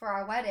first, for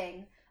our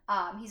wedding,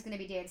 he's gonna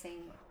be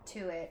dancing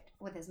to it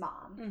with his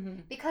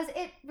mom. Because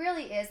it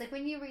really is like,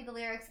 when you read the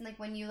lyrics and like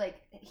when you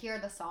like hear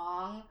the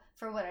song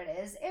for what it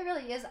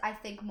really is, I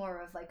think, more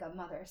of like a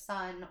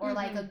mother-son or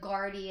like a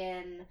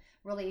guardian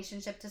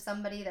relationship to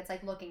somebody that's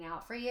like looking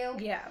out for you.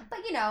 yeah.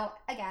 But you know,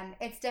 again,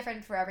 it's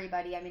different for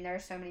everybody. I mean, there are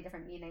so many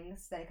different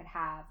meanings that it could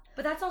have.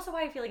 But that's also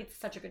why I feel like it's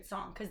such a good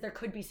song, because there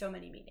could be so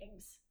many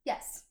meanings.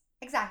 Yes,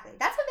 exactly.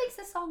 That's what makes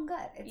this song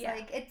good. It's Yeah.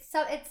 like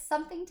it's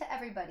something to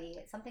everybody.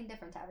 It's something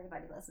different to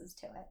everybody who listens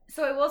to it.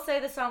 So I will say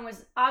the song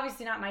was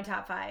obviously not my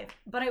top 5,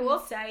 but I will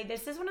say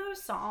this is one of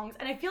those songs,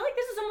 and I feel like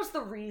this is almost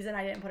the reason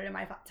I didn't put it in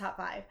my top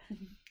 5.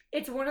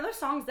 It's one of those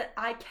songs that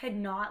I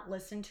cannot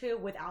listen to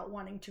without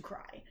wanting to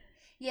cry.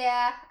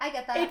 Yeah, I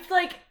get that. It's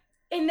like,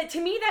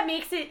 to me that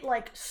makes it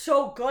like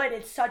so good.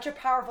 It's such a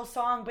powerful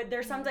song, but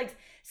there's some like,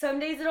 some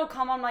days it'll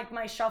come on like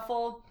my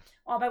shuffle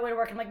on my way to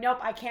work. I'm like, nope,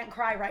 I can't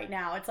cry right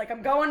now. It's like,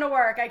 I'm going to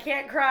work, I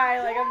can't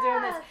cry, like I'm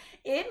doing this.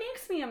 It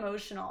makes me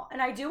emotional.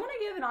 And I do want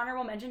to give an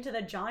honorable mention to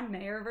the John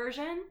Mayer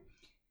version.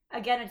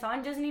 Again, it's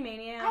on Disney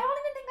Mania. I don't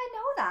even think I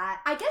know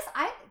that. I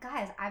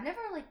guess I've never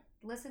like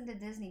listened to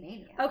Disney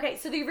Mania. Okay,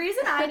 so the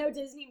reason I know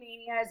Disney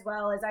Mania as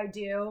well as I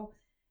do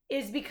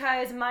is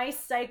because my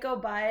psycho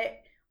butt,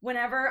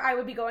 whenever I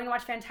would be going to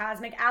watch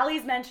Fantasmic,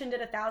 Allie's mentioned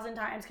it 1,000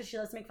 times because she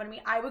loves to make fun of me.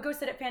 I would go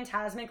sit at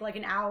Fantasmic like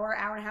an hour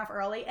and a half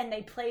early, and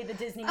they play the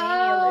Disney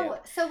Mania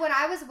loop. So when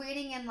I was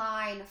waiting in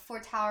line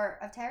for Tower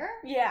of Terror,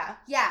 Yeah,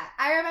 yeah,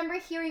 I remember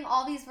hearing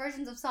all these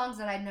versions of songs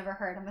that I'd never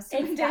heard. I'm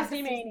assuming in that was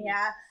Disney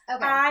Mania.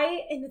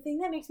 Okay. And the thing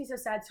that makes me so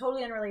sad,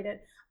 totally unrelated,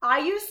 I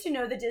used to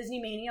know the Disney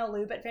Mania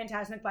loop at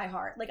Fantasmic by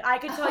heart. Like, I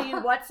could tell you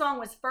what song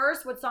was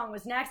first, what song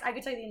was next. I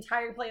could tell you the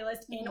entire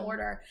playlist in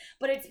order.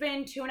 But it's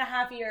been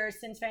 2.5 years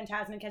since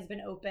Fantasmic has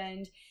been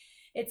opened.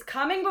 It's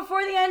coming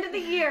before the end of the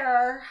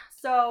year,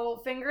 so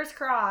fingers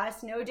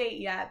crossed. No date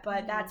yet,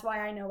 but that's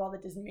why I know all the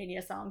Disney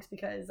Mania songs,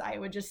 because I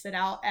would just sit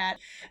out at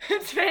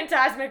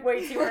Fantasmic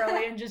way too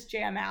early and just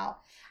jam out.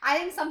 I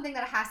think something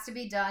that has to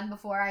be done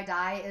before I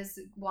die is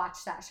watch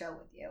that show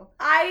with you.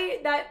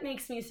 That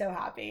makes me so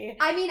happy.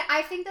 I mean,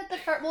 I think that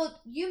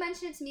you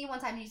mentioned it to me one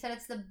time. You said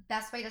it's the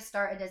best way to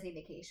start a Disney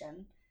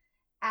vacation.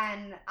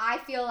 And I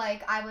feel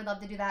like I would love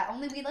to do that.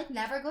 Only we like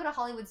never go to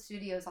Hollywood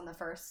Studios on the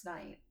first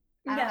night.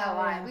 I don't know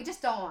why. We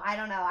just don't. I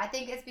don't know. I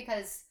think it's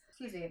because,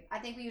 excuse me, I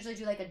think we usually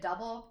do like a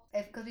double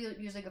because we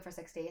usually go for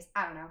 6 days.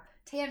 I don't know.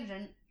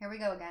 Tangent. Here we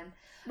go again.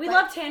 We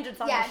love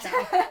tangents on this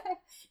show.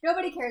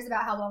 Nobody cares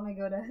about how long we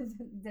go to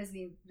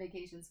Disney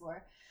vacations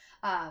for.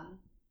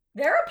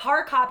 They're a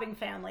park hopping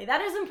family.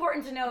 That is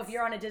important to know if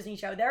you're on a Disney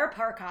show. They're a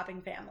park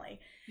hopping family.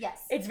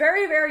 Yes. It's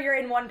very rare you're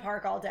in one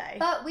park all day.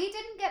 But we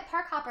didn't get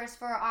park hoppers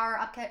for our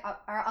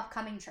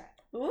upcoming trip.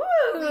 Ooh,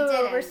 we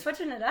didn't. We're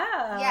switching it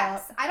up.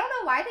 Yes. I don't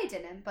know why they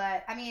didn't,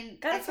 but I mean,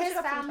 it's his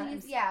family.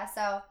 Sometimes. Yeah,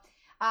 so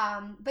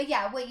but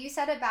yeah, what you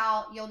said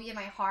about You'll Be in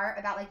My Heart,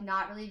 about like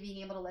not really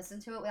being able to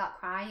listen to it without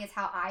crying, is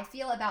how I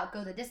feel about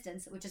Go the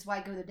Distance, which is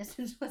why Go the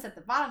Distance was at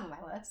the bottom of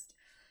my list.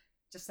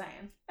 Just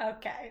saying.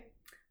 Okay.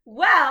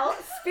 Well,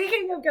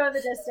 speaking of Go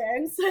the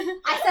Distance.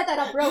 I set that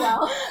up real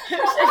well.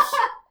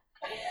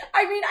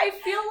 I mean, I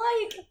feel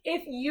like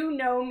if you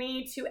know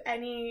me to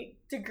any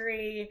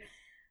degree,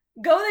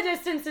 Go the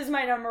Distance is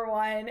my number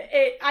one.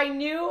 I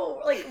knew,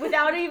 like,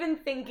 without even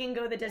thinking,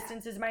 Go the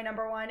Distance is my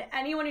number one.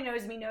 Anyone who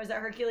knows me knows that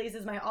Hercules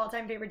is my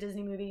all-time favorite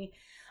Disney movie.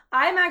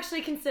 I'm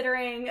actually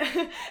considering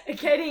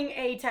getting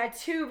a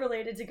tattoo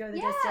related to Go the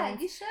Distance. Yeah,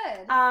 you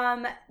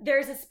should.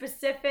 There's a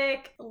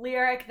specific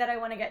lyric that I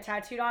want to get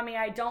tattooed on me.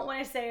 I don't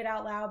want to say it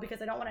out loud because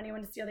I don't want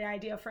anyone to steal the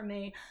idea from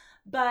me.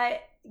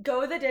 But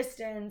Go the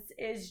Distance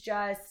is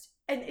just,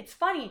 and it's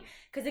funny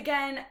because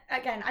again,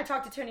 I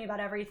talked to Tony about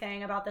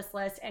everything about this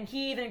list, and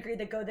he even agreed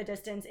that Go the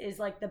Distance is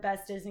like the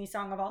best Disney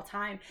song of all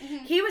time.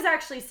 Mm-hmm. He was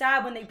actually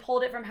sad when they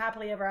pulled it from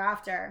Happily Ever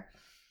After.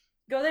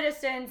 Go the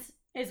Distance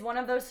is one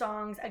of those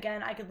songs,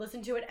 again, I could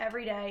listen to it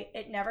every day.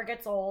 It never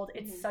gets old.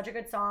 It's such a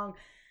good song.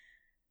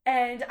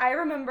 And I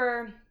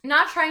remember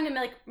not trying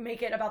to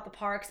make it about the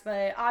parks,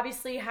 but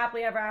obviously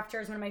Happily Ever After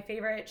is one of my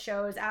favorite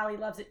shows. Allie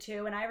loves it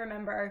too. And I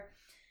remember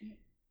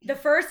the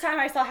first time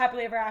I saw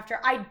Happily Ever After,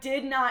 I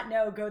did not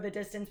know Go the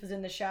Distance was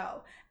in the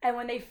show. And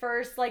when they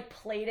first like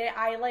played it,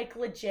 I like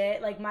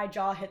legit, like my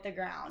jaw hit the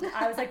ground.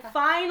 I was like,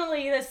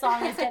 finally this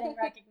song is getting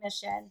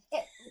recognition.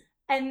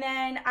 And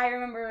then I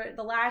remember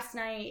the last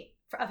night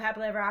of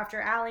Happily Ever After,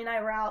 Allie and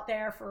I were out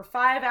there for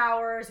 5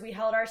 hours. We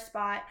held our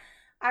spot.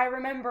 I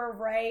remember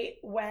right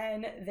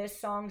when this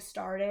song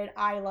started,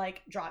 I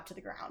like dropped to the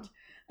ground.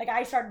 Like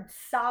I started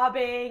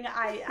sobbing.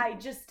 I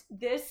just,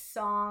 this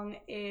song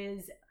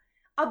is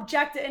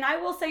objective, and I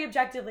will say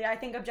objectively, I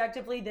think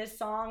objectively this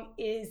song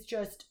is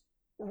just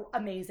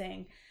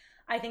amazing.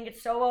 I think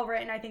it's so well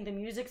written. I think the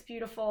music's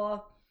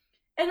beautiful.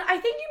 And I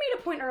think you made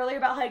a point earlier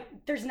about like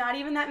there's not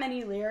even that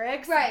many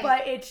lyrics, right?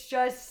 But it's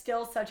just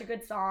still such a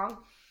good song.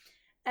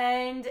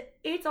 And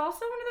it's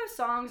also one of those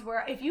songs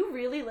where if you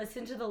really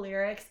listen to the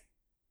lyrics,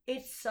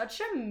 it's such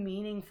a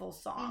meaningful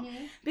song.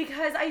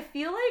 Because I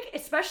feel like,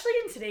 especially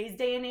in today's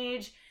day and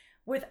age,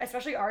 with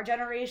especially our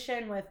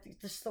generation, with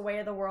just the way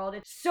of the world,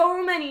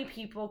 so many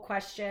people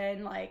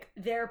question like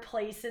their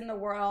place in the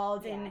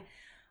world and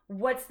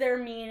what's their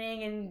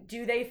meaning and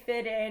do they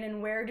fit in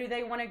and where do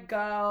they want to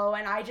go.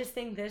 And I just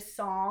think this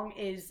song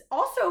is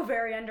also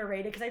very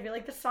underrated because I feel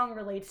like the song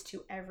relates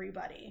to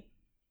everybody.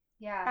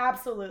 Yeah.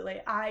 Absolutely.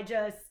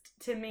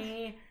 To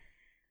me,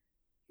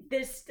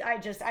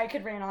 I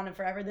could rant on it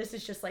forever. This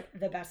is just like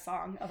the best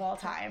song of all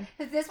time.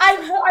 I'm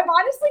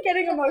honestly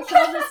getting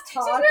emotional just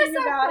talking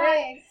about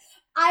it.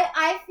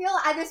 I feel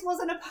this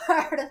wasn't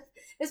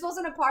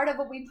a part of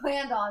what we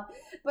planned on,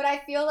 but I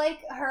feel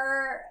like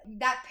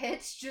that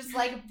pitch just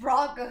like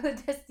brought Go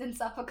the Distance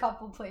up a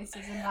couple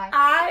places in my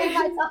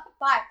top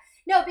 5.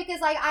 No, because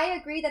like I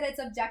agree that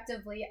it's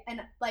objectively and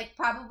like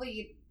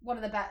probably one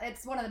of the best.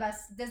 It's one of the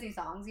best Disney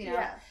songs, you know.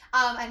 Yeah.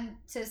 And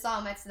to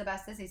some, it's the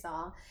best Disney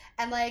song.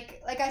 And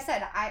like I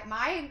said,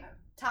 my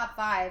top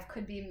 5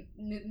 could be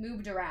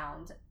moved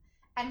around.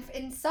 And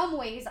in some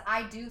ways,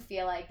 I do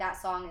feel like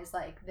that song is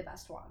like the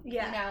best one.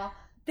 Yeah. You know.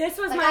 This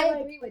was I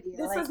agree with you.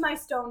 This was my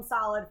stone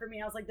solid for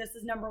me. I was like, this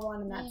is number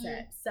 1 and that's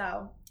it.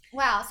 So.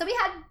 Wow. So we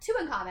had 2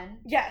 in common.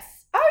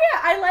 Yes. Oh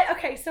yeah.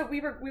 Okay. So we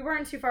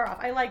weren't too far off.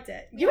 I liked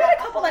it. You had a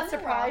couple that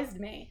surprised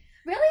me.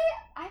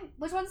 Really?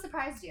 Which one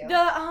surprised you?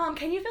 The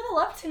Can You Feel the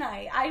Love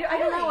Tonight? I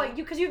don't know, like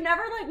because we've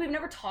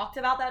never talked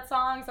about that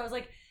song, so I was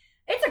like,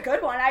 it's a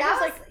good one. that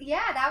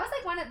was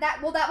like one of that.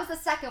 Well, that was the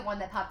second one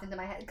that popped into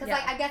my head because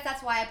like I guess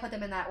that's why I put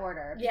them in that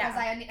order because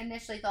I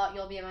initially thought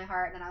You'll Be in My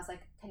Heart, and then I was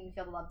like, Can You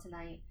Feel the Love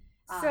Tonight?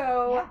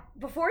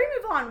 Before we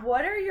move on,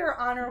 what are your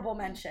honorable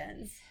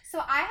mentions? So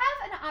I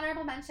have an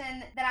honorable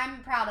mention that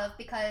I'm proud of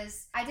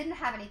because I didn't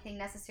have anything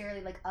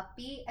necessarily like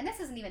upbeat, and this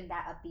isn't even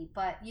that upbeat,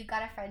 but You've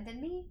Got a Friend in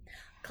Me.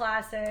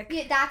 Classic.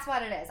 Yeah, that's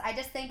what it is. I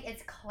just think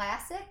it's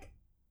classic.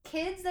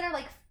 Kids that are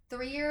like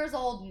 3 years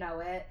old know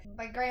it.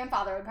 My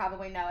grandfather would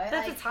probably know it.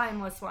 That's like, a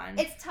timeless one.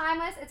 It's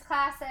timeless. It's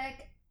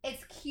classic.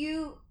 It's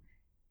cute.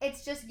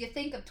 It's just, you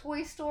think of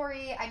Toy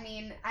Story. I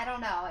mean, I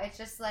don't know. It's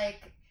just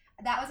like,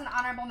 that was an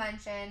honorable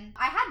mention.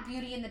 I had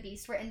Beauty and the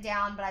Beast written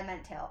down, but I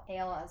meant Tale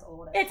as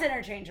Old as It's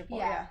interchangeable,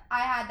 yeah.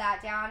 I had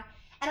that down.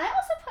 And I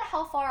also put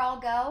How Far I'll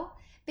Go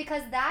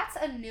because that's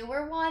a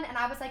newer one, and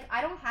I was like,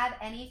 I don't have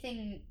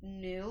anything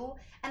new,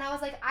 and I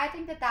was like, I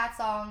think that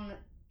song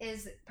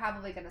is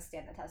probably gonna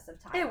stand the test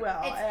of time. It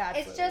will.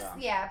 It's just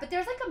will. yeah, but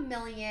there's like a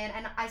million,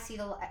 and I see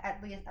at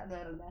least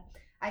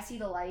I See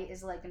the Light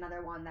is like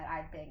another one that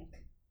I think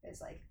is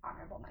like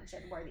honorable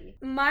mention worthy.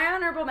 My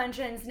honorable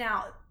mentions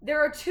now. There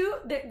are two.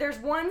 There's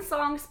one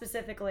song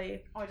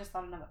specifically. Oh, I just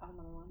thought another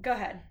one. Go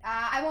ahead.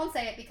 I won't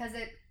say it because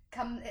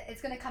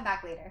it's gonna come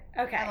back later.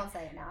 Okay. I won't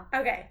say it now.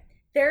 Okay.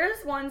 There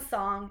is one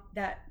song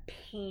that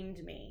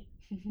pained me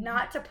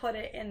not to put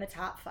it in the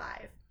top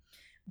 5.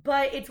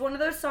 But it's one of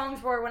those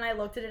songs where when I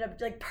looked at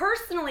it, like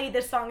personally,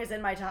 this song is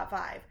in my top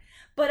 5.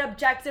 But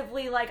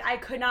objectively, like I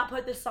could not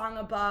put this song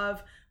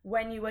above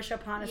When You Wish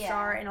Upon a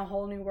Star in a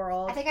Whole New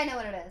World. I think I know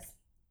what it is.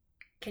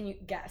 Can you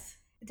guess?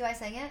 Do I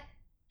sing it?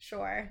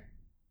 Sure.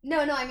 No,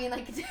 I mean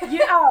like.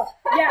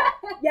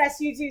 Yes,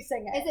 you do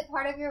sing it. Is it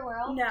Part of Your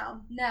World?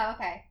 No,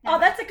 okay. Oh,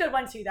 that's a good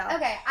one too, though.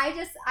 Okay, I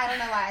don't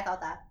know why I thought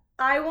that.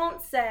 I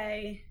Won't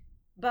Say,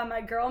 by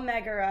my girl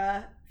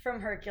Megara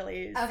from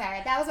Hercules.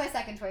 Okay, that was my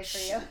second choice for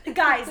you.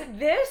 Guys,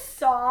 this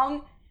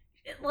song,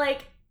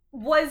 like,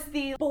 was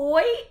the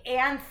boy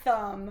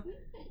anthem.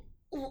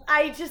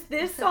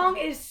 This song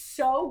is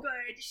so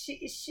good.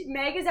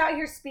 Meg is out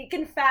here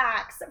speaking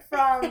facts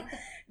from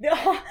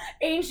the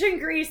ancient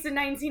Greece in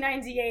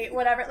 1998,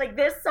 whatever. Like,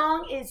 this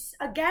song is,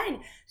 again,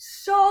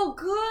 so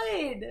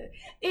good.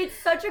 It's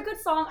such a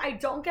good song. I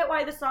don't get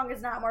why the song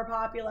is not more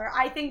popular.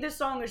 I think this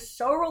song is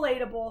so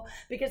relatable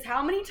because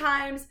how many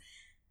times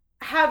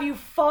have you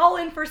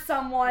fallen for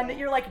someone that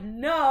you're like,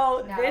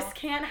 no, this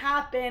can't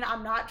happen.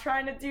 I'm not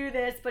trying to do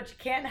this, but you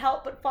can't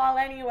help but fall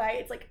anyway.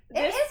 It's like,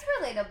 it is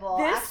relatable.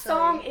 This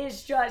song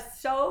is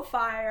just so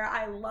fire.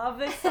 I love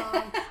this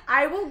song.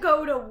 I will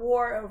go to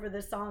war over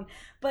this song,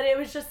 but it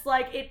was just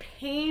like, it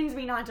pains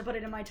me not to put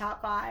it in my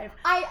top 5.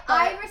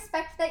 I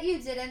respect that you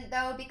didn't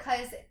though,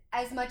 because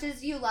as much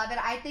as you love it,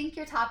 I think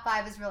your top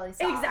 5 is really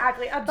solid.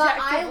 Exactly.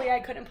 Objectively, I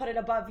couldn't put it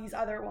above these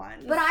other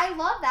ones. But I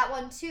love that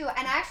one too,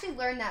 and I actually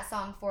learned that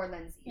song for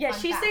Lindsay. Yeah,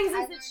 she sings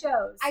as it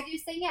shows. I do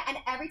sing it, and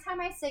every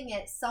time I sing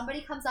it,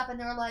 somebody comes up and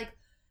they're like,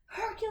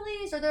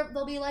 Hercules, or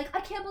they'll be like, I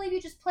can't believe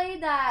you just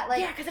played that.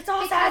 Like, yeah, because it's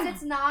awesome. Because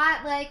it's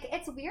not, like,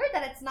 it's weird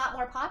that it's not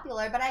more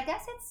popular, but I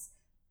guess it's,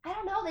 I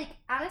don't know, like,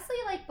 honestly,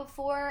 like,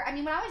 before, I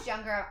mean, when I was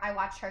younger, I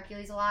watched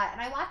Hercules a lot, and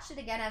I watched it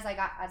again as I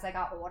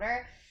got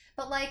older.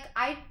 But like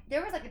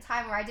there was like a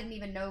time where I didn't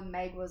even know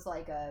Meg was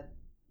like a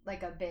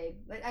big,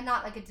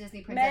 not like a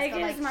Disney princess. Meg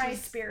but like is my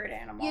spirit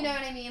animal. You know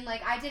what I mean?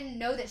 Like I didn't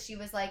know that she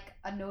was like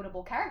a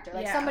notable character,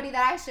 like Yeah. somebody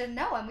that I should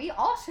know, and we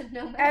all should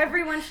know Meg.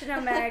 Everyone should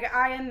know Meg.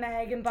 I am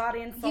Meg in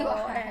body and soul,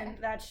 and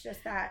that's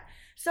just that.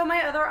 So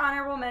my other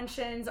honorable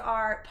mentions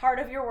are Part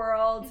of Your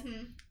World,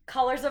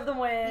 Colors of the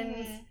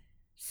Wind,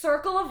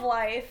 Circle of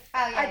Life.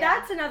 Oh yeah,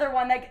 that's another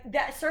one. Like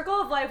that Circle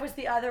of Life was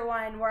the other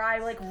one where I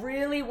like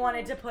really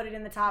wanted to put it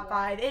in the top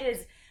 5. It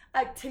is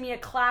to me a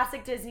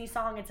classic Disney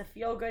song. It's a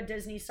feel good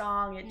Disney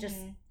song. It just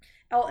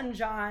Elton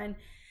John.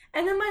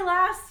 And then my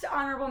last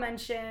honorable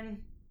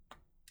mention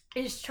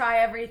is Try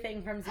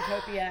Everything from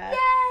Zootopia. Yay!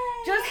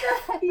 Just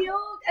the feel,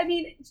 I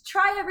mean,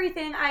 Try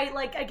Everything, I,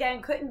 like,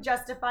 again, couldn't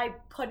justify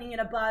putting it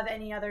above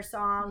any other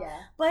song. Yeah.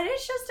 But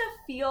it's just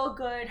a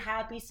feel-good,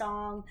 happy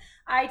song.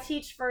 I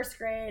teach first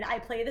grade. I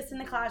play this in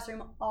the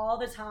classroom all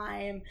the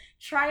time.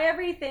 Try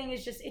Everything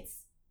is just, it's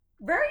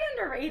very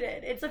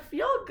underrated. It's a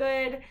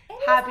feel-good,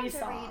 happy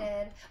song.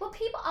 Well,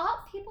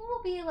 people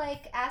will be,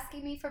 like,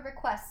 asking me for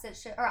requests at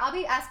shows, or I'll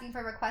be asking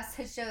for requests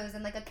at shows,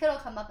 and, like, a kid will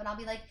come up, and I'll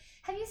be like,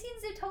 have you seen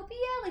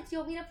Zootopia? Like, do you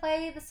want me to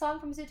play the song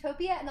from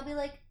Zootopia? And they'll be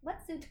like,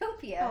 what's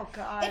Zootopia? Oh,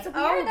 God. It's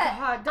weird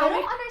that God. I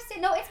don't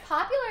understand. No, it's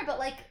popuble, but,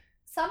 like,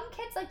 some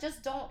kids, like,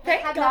 just don't.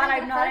 Thank have God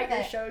never I'm not heard at your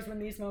of it. shows when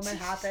these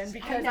moments happen,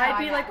 because know, I'd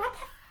be like, what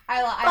the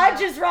I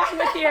fudge is wrong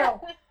with you?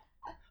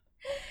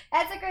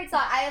 That's a great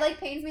song.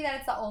 Pains me that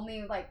it's the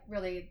only, like,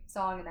 really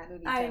song in that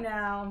movie, too. I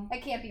know.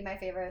 It can't be my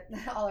favorite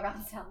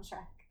all-around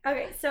soundtrack.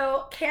 Okay,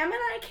 so Cam and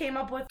I came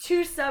up with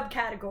 2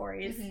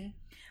 subcategories.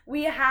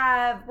 We're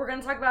going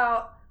to talk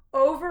about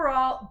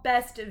overall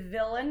best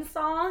villain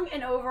song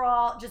and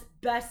overall just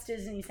best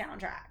Disney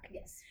soundtrack.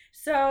 Yes.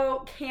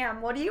 So, Cam,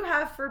 what do you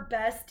have for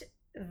best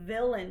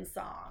villain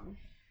song?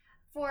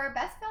 For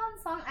best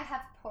villain song, I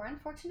have Poor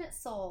Unfortunate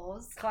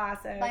Souls.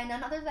 Classic. By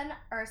none other than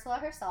Ursula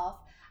herself.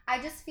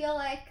 I just feel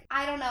like,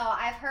 I don't know,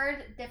 I've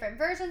heard different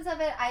versions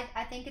of it.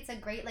 I think it's a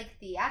great, like,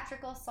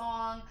 theatrical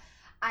song.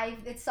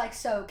 It's, like,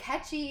 so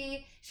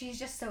catchy. She's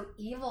just so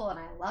evil, and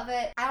I love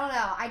it. I don't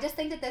know. I just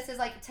think that this is,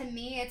 like, to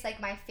me, it's,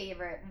 like, my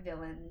favorite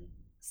villain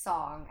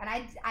song. And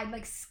I'm,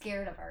 like,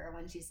 scared of her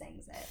when she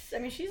sings it. I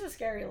mean, she's a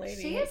scary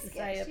lady. She is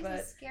scary. She's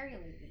a scary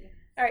lady.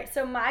 All right,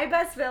 so my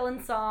best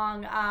villain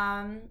song,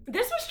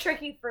 this was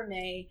tricky for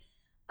me.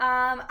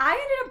 I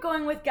ended up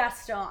going with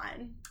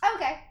Gaston.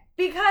 Okay.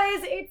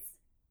 Because it's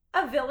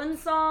a villain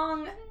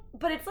song,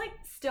 but it's, like,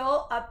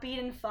 still upbeat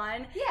and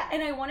fun. Yeah.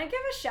 And I want to give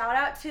a shout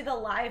out to the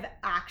live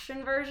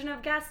action version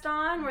of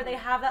Gaston, where they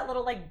have that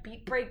little, like,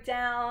 beat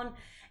breakdown.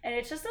 And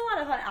it's just a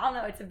lot of fun. I don't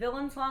know, it's a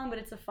villain song, but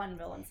it's a fun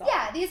villain song.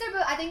 Yeah,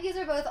 I think these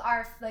are both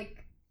our,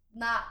 like,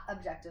 not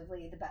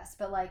objectively the best,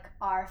 but like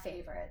our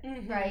favorite,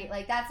 right?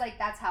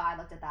 That's how I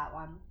looked at that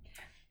one.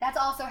 That's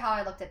also how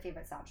I looked at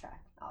favorite soundtrack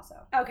also.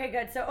 Okay,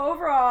 good. So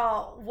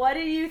overall, what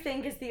do you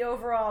think is the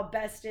overall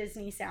best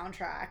Disney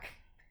soundtrack?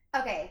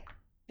 Okay.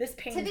 This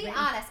pains me. To be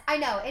honest, I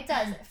know, it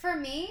does. For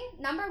me,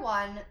 number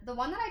one, the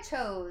one that I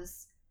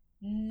chose,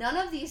 none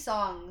of these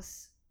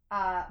songs,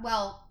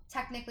 well,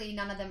 technically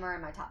none of them are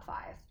in my top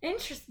 5.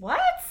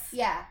 What?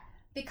 Yeah.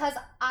 Because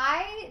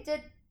I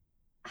did...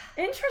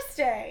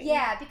 Interesting.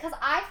 Yeah, because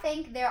I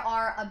think there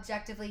are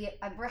objectively...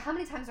 how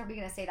many times are we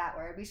going to say that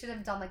word? We should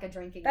have done like a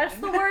drinking That's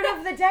game. the word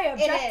of the day,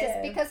 objective.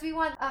 It is, because we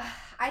want...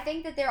 I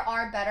think that there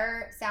are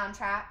better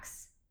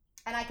soundtracks,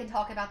 and I can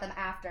talk about them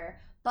after.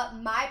 But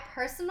my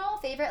personal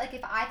favorite, like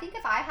if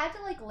I had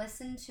to like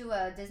listen to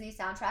a Disney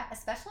soundtrack,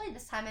 especially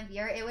this time of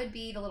year, it would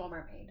be The Little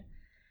Mermaid.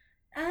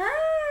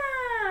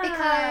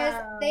 Because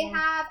they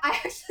have... I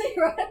actually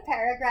wrote a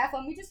paragraph.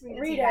 Let me just read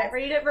it to you guys.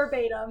 Read it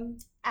verbatim.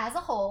 As a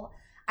whole...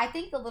 I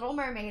think The Little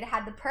Mermaid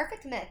had the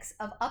perfect mix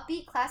of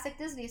upbeat classic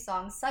Disney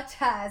songs such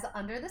as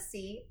Under the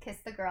Sea, Kiss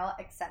the Girl,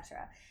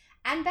 etc.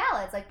 and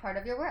ballads like Part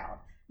of Your World.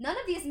 None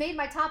of these made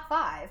my top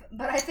 5,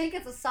 but I think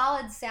it's a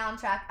solid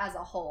soundtrack as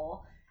a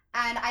whole.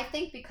 And I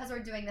think because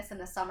we're doing this in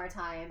the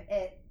summertime,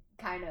 it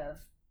kind of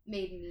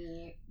made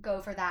me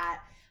go for that.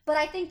 But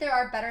I think there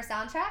are better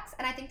soundtracks,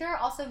 and I think there are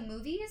also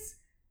movies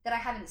that I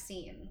haven't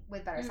seen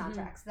with better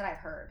soundtracks that I've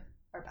heard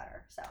are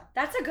better. So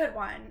that's a good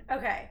one.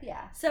 Okay.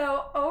 Yeah.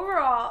 So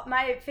overall,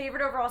 my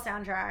favorite overall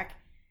soundtrack.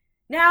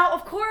 Now,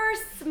 of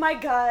course, my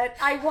gut,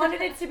 I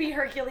wanted it to be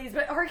Hercules,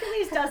 but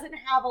Hercules doesn't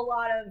have a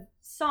lot of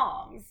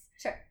songs.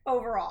 Sure.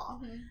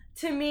 Overall.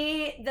 To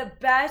me, the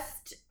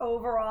best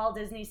overall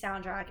Disney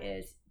soundtrack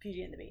is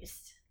Beauty and the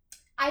Beast.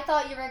 I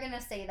thought you were going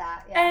to say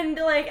that. Yeah. And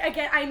like,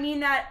 again, I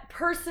mean that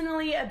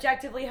personally,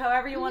 objectively,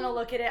 however you want to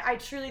look at it, I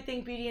truly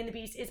think Beauty and the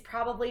Beast is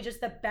probably just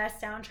the best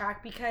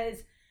soundtrack because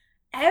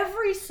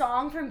every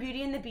song from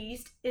Beauty and the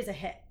Beast is a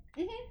hit.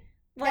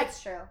 Like,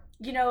 that's true.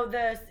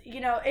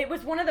 It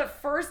was one of the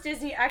first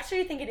Disney,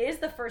 actually I think it is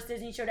the first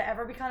Disney show to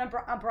ever become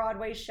a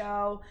Broadway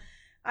show.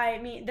 I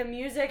mean, the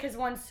music has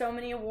won so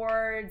many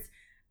awards.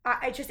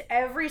 Just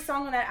every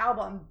song on that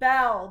album,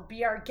 Belle,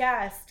 Be Our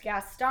Guest,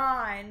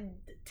 Gaston,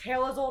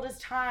 Tale as Old as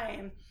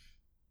Time.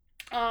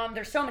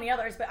 There's so many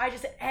others, but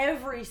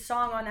every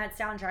song on that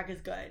soundtrack is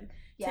good.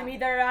 Yeah. To me,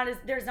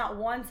 there's not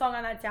one song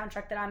on that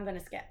soundtrack that I'm going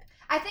to skip.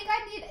 I think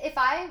if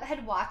I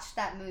had watched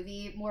that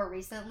movie more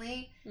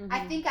recently,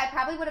 I think I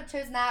probably would have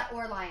chosen that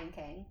or Lion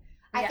King.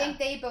 I think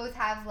they both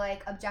have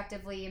like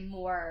objectively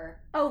more.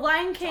 Oh,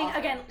 Lion King,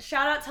 again,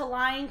 shout out to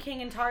Lion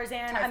King and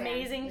Tarzan.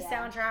 Amazing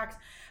soundtracks.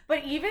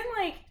 But even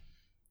like,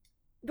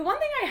 the one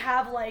thing I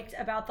have liked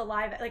about the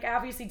live, like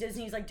obviously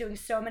Disney's like doing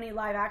so many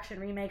live action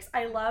remakes.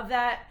 I love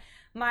that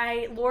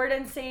my Lord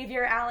and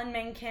Savior Alan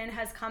Menken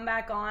has come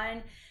back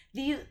on.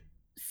 The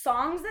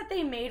songs that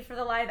they made for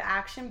the live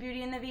action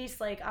Beauty and the Beast,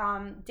 like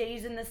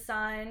Days in the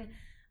Sun,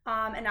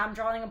 and I'm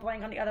drawing a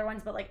blank on the other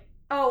ones, but like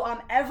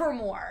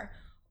Evermore.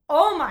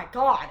 Oh my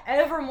God,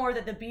 Evermore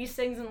that the Beast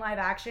sings in live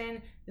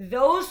action.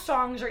 Those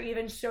songs are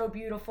even so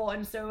beautiful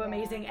and so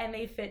amazing, and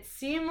they fit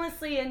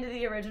seamlessly into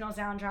the original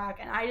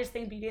soundtrack. And I just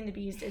think Beauty and the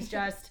Beast is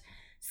just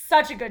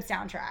such a good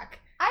soundtrack.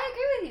 I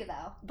agree with you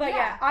though. But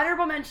yeah,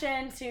 honorable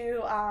mention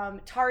to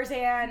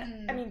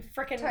Tarzan. I mean,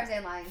 freaking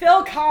Tarzan Lion.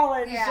 Phil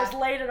Collins just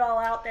laid it all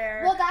out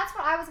there. Well, that's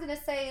what I was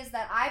gonna say is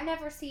that I've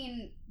never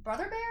seen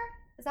Brother Bear.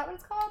 Is that what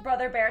it's called?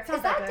 Brother Bear. It's not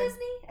is that good.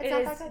 Disney?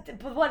 It's not that good.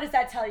 But what does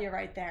that tell you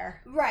right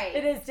there? Right.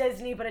 It is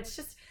Disney, but it's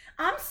just,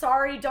 I'm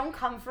sorry, don't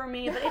come for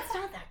me, but it's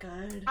not that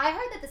good. I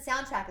heard that the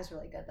soundtrack is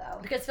really good though.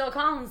 Because Phil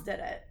Collins did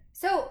it.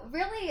 So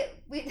really,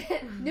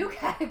 new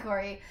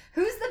category.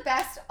 Who's the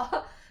best?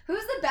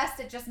 Who's the best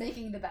at just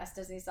making the best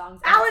Disney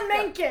songs? Alan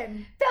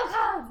Menken. Phil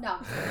Collins. No.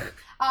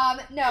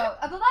 No.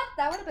 But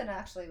that would have been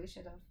actually. We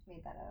should have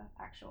made that an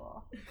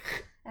actual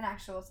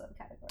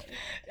subcategory.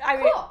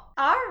 Cool.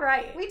 All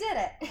right. We did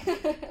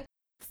it.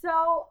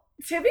 So,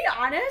 to be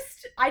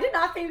honest, I did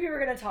not think we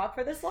were going to talk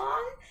for this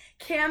long.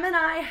 Cam and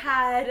I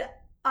had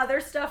other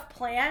stuff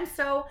planned.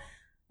 So,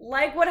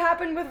 like what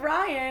happened with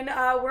Ryan,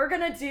 we're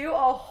going to do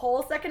a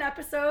whole second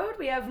episode.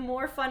 We have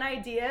more fun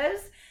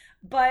ideas,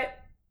 but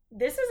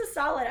this is a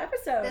solid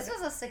episode. This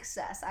was a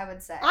success, I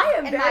would say. I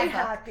am very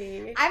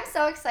happy. I'm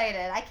so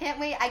excited. I can't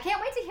wait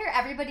to hear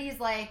everybody's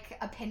like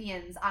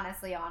opinions,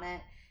 honestly, on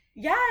it.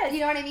 Yes. You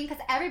know what I mean?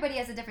 Because everybody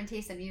has a different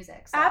taste in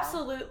music. So.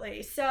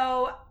 Absolutely.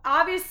 So,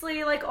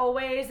 obviously, like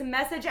always,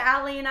 message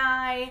Allie and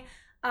I.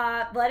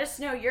 Let us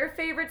know your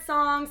favorite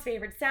songs,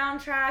 favorite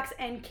soundtracks.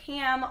 And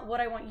Cam,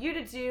 what I want you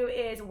to do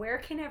is, where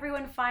can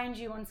everyone find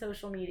you on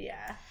social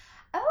media?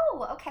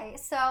 Oh, okay.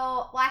 So,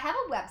 well, I have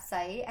a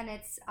website, and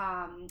it's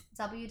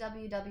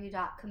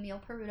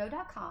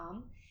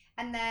www.camilleperuto.com.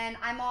 And then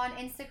I'm on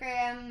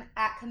Instagram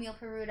at Camille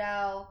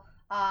Peruto.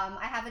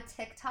 I have a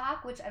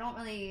TikTok, which I don't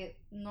really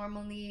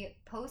normally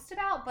post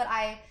about, but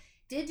I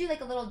did do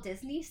like a little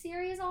Disney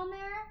series on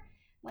there.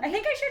 I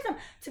think I shared some.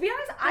 To be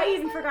honest, I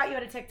even forgot you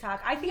had a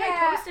TikTok. I think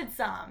I posted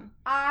some.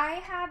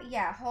 I have,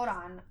 hold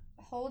on.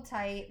 Hold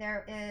tight.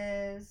 There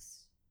is,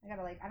 I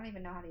gotta I don't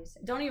even know how to use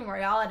it. Don't even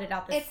worry. I'll edit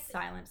out this It's-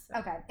 silence.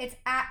 Okay, it's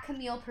at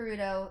Camille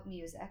Peruto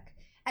Music.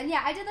 And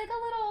yeah, I did a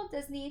little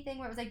Disney thing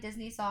where it was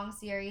Disney song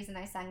series, and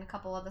I sang a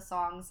couple of the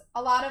songs.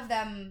 A lot of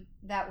them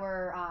that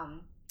were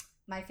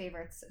my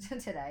favorites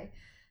today.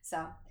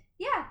 So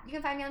yeah, you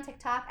can find me on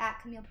TikTok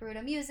at Camille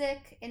Peruto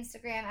Music,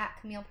 Instagram at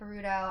Camille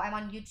Peruto. I'm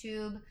on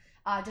YouTube.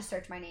 Just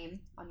search my name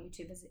on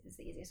YouTube is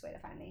the easiest way to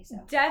find me. So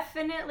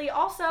Definitely.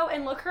 Also,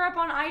 and look her up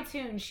on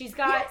iTunes. She's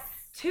got yes.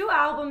 2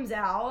 albums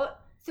out.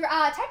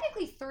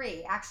 Technically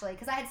 3 actually,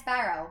 because I had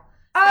Sparrow.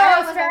 Oh,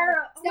 was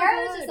Sparrow.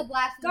 Sparrow was just a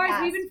blast from the Guys,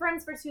 past. we've been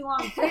friends for too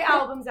long. 3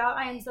 albums out.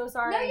 I am so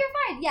sorry. No, you're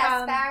fine.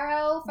 Yeah,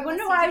 Sparrow. You From want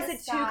to the know why I Sea to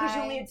the said 2? Because you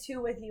Sky. only had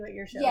 2 with you at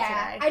your show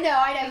Yeah, today. I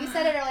know. You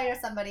said it earlier to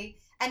somebody.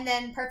 And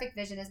then Perfect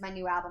Vision is my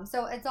new album.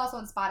 So it's also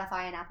on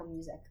Spotify and Apple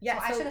Music. Yeah,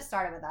 so I so- should have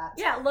started with that.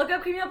 Yeah, look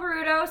up Camille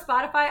Peruto,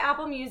 Spotify,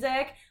 Apple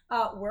Music.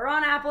 We're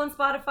on Apple and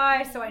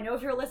Spotify, so I know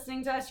if you're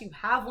listening to us, you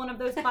have one of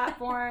those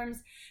platforms.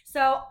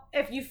 So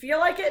if you feel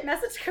like it,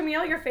 message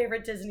Camille your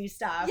favorite Disney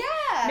stuff.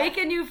 Yeah. Make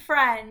a new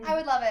friend. I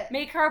would love it.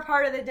 Make her a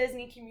part of the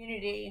Disney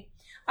community.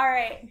 All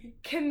right,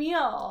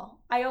 Camille,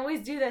 I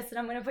always do this, and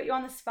I'm going to put you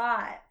on the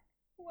spot.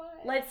 What?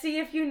 Let's see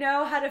if you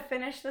know how to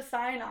finish the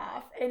sign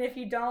off. And if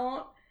you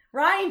don't,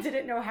 Ryan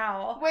didn't know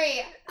how.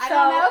 Wait, I So,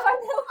 don't know if I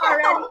know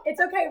how. Already,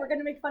 it's okay. We're going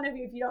to make fun of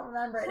you if you don't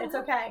remember it. It's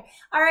okay.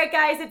 All right,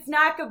 guys, it's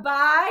not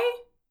goodbye.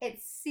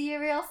 It's see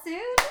you real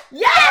soon.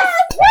 Yes!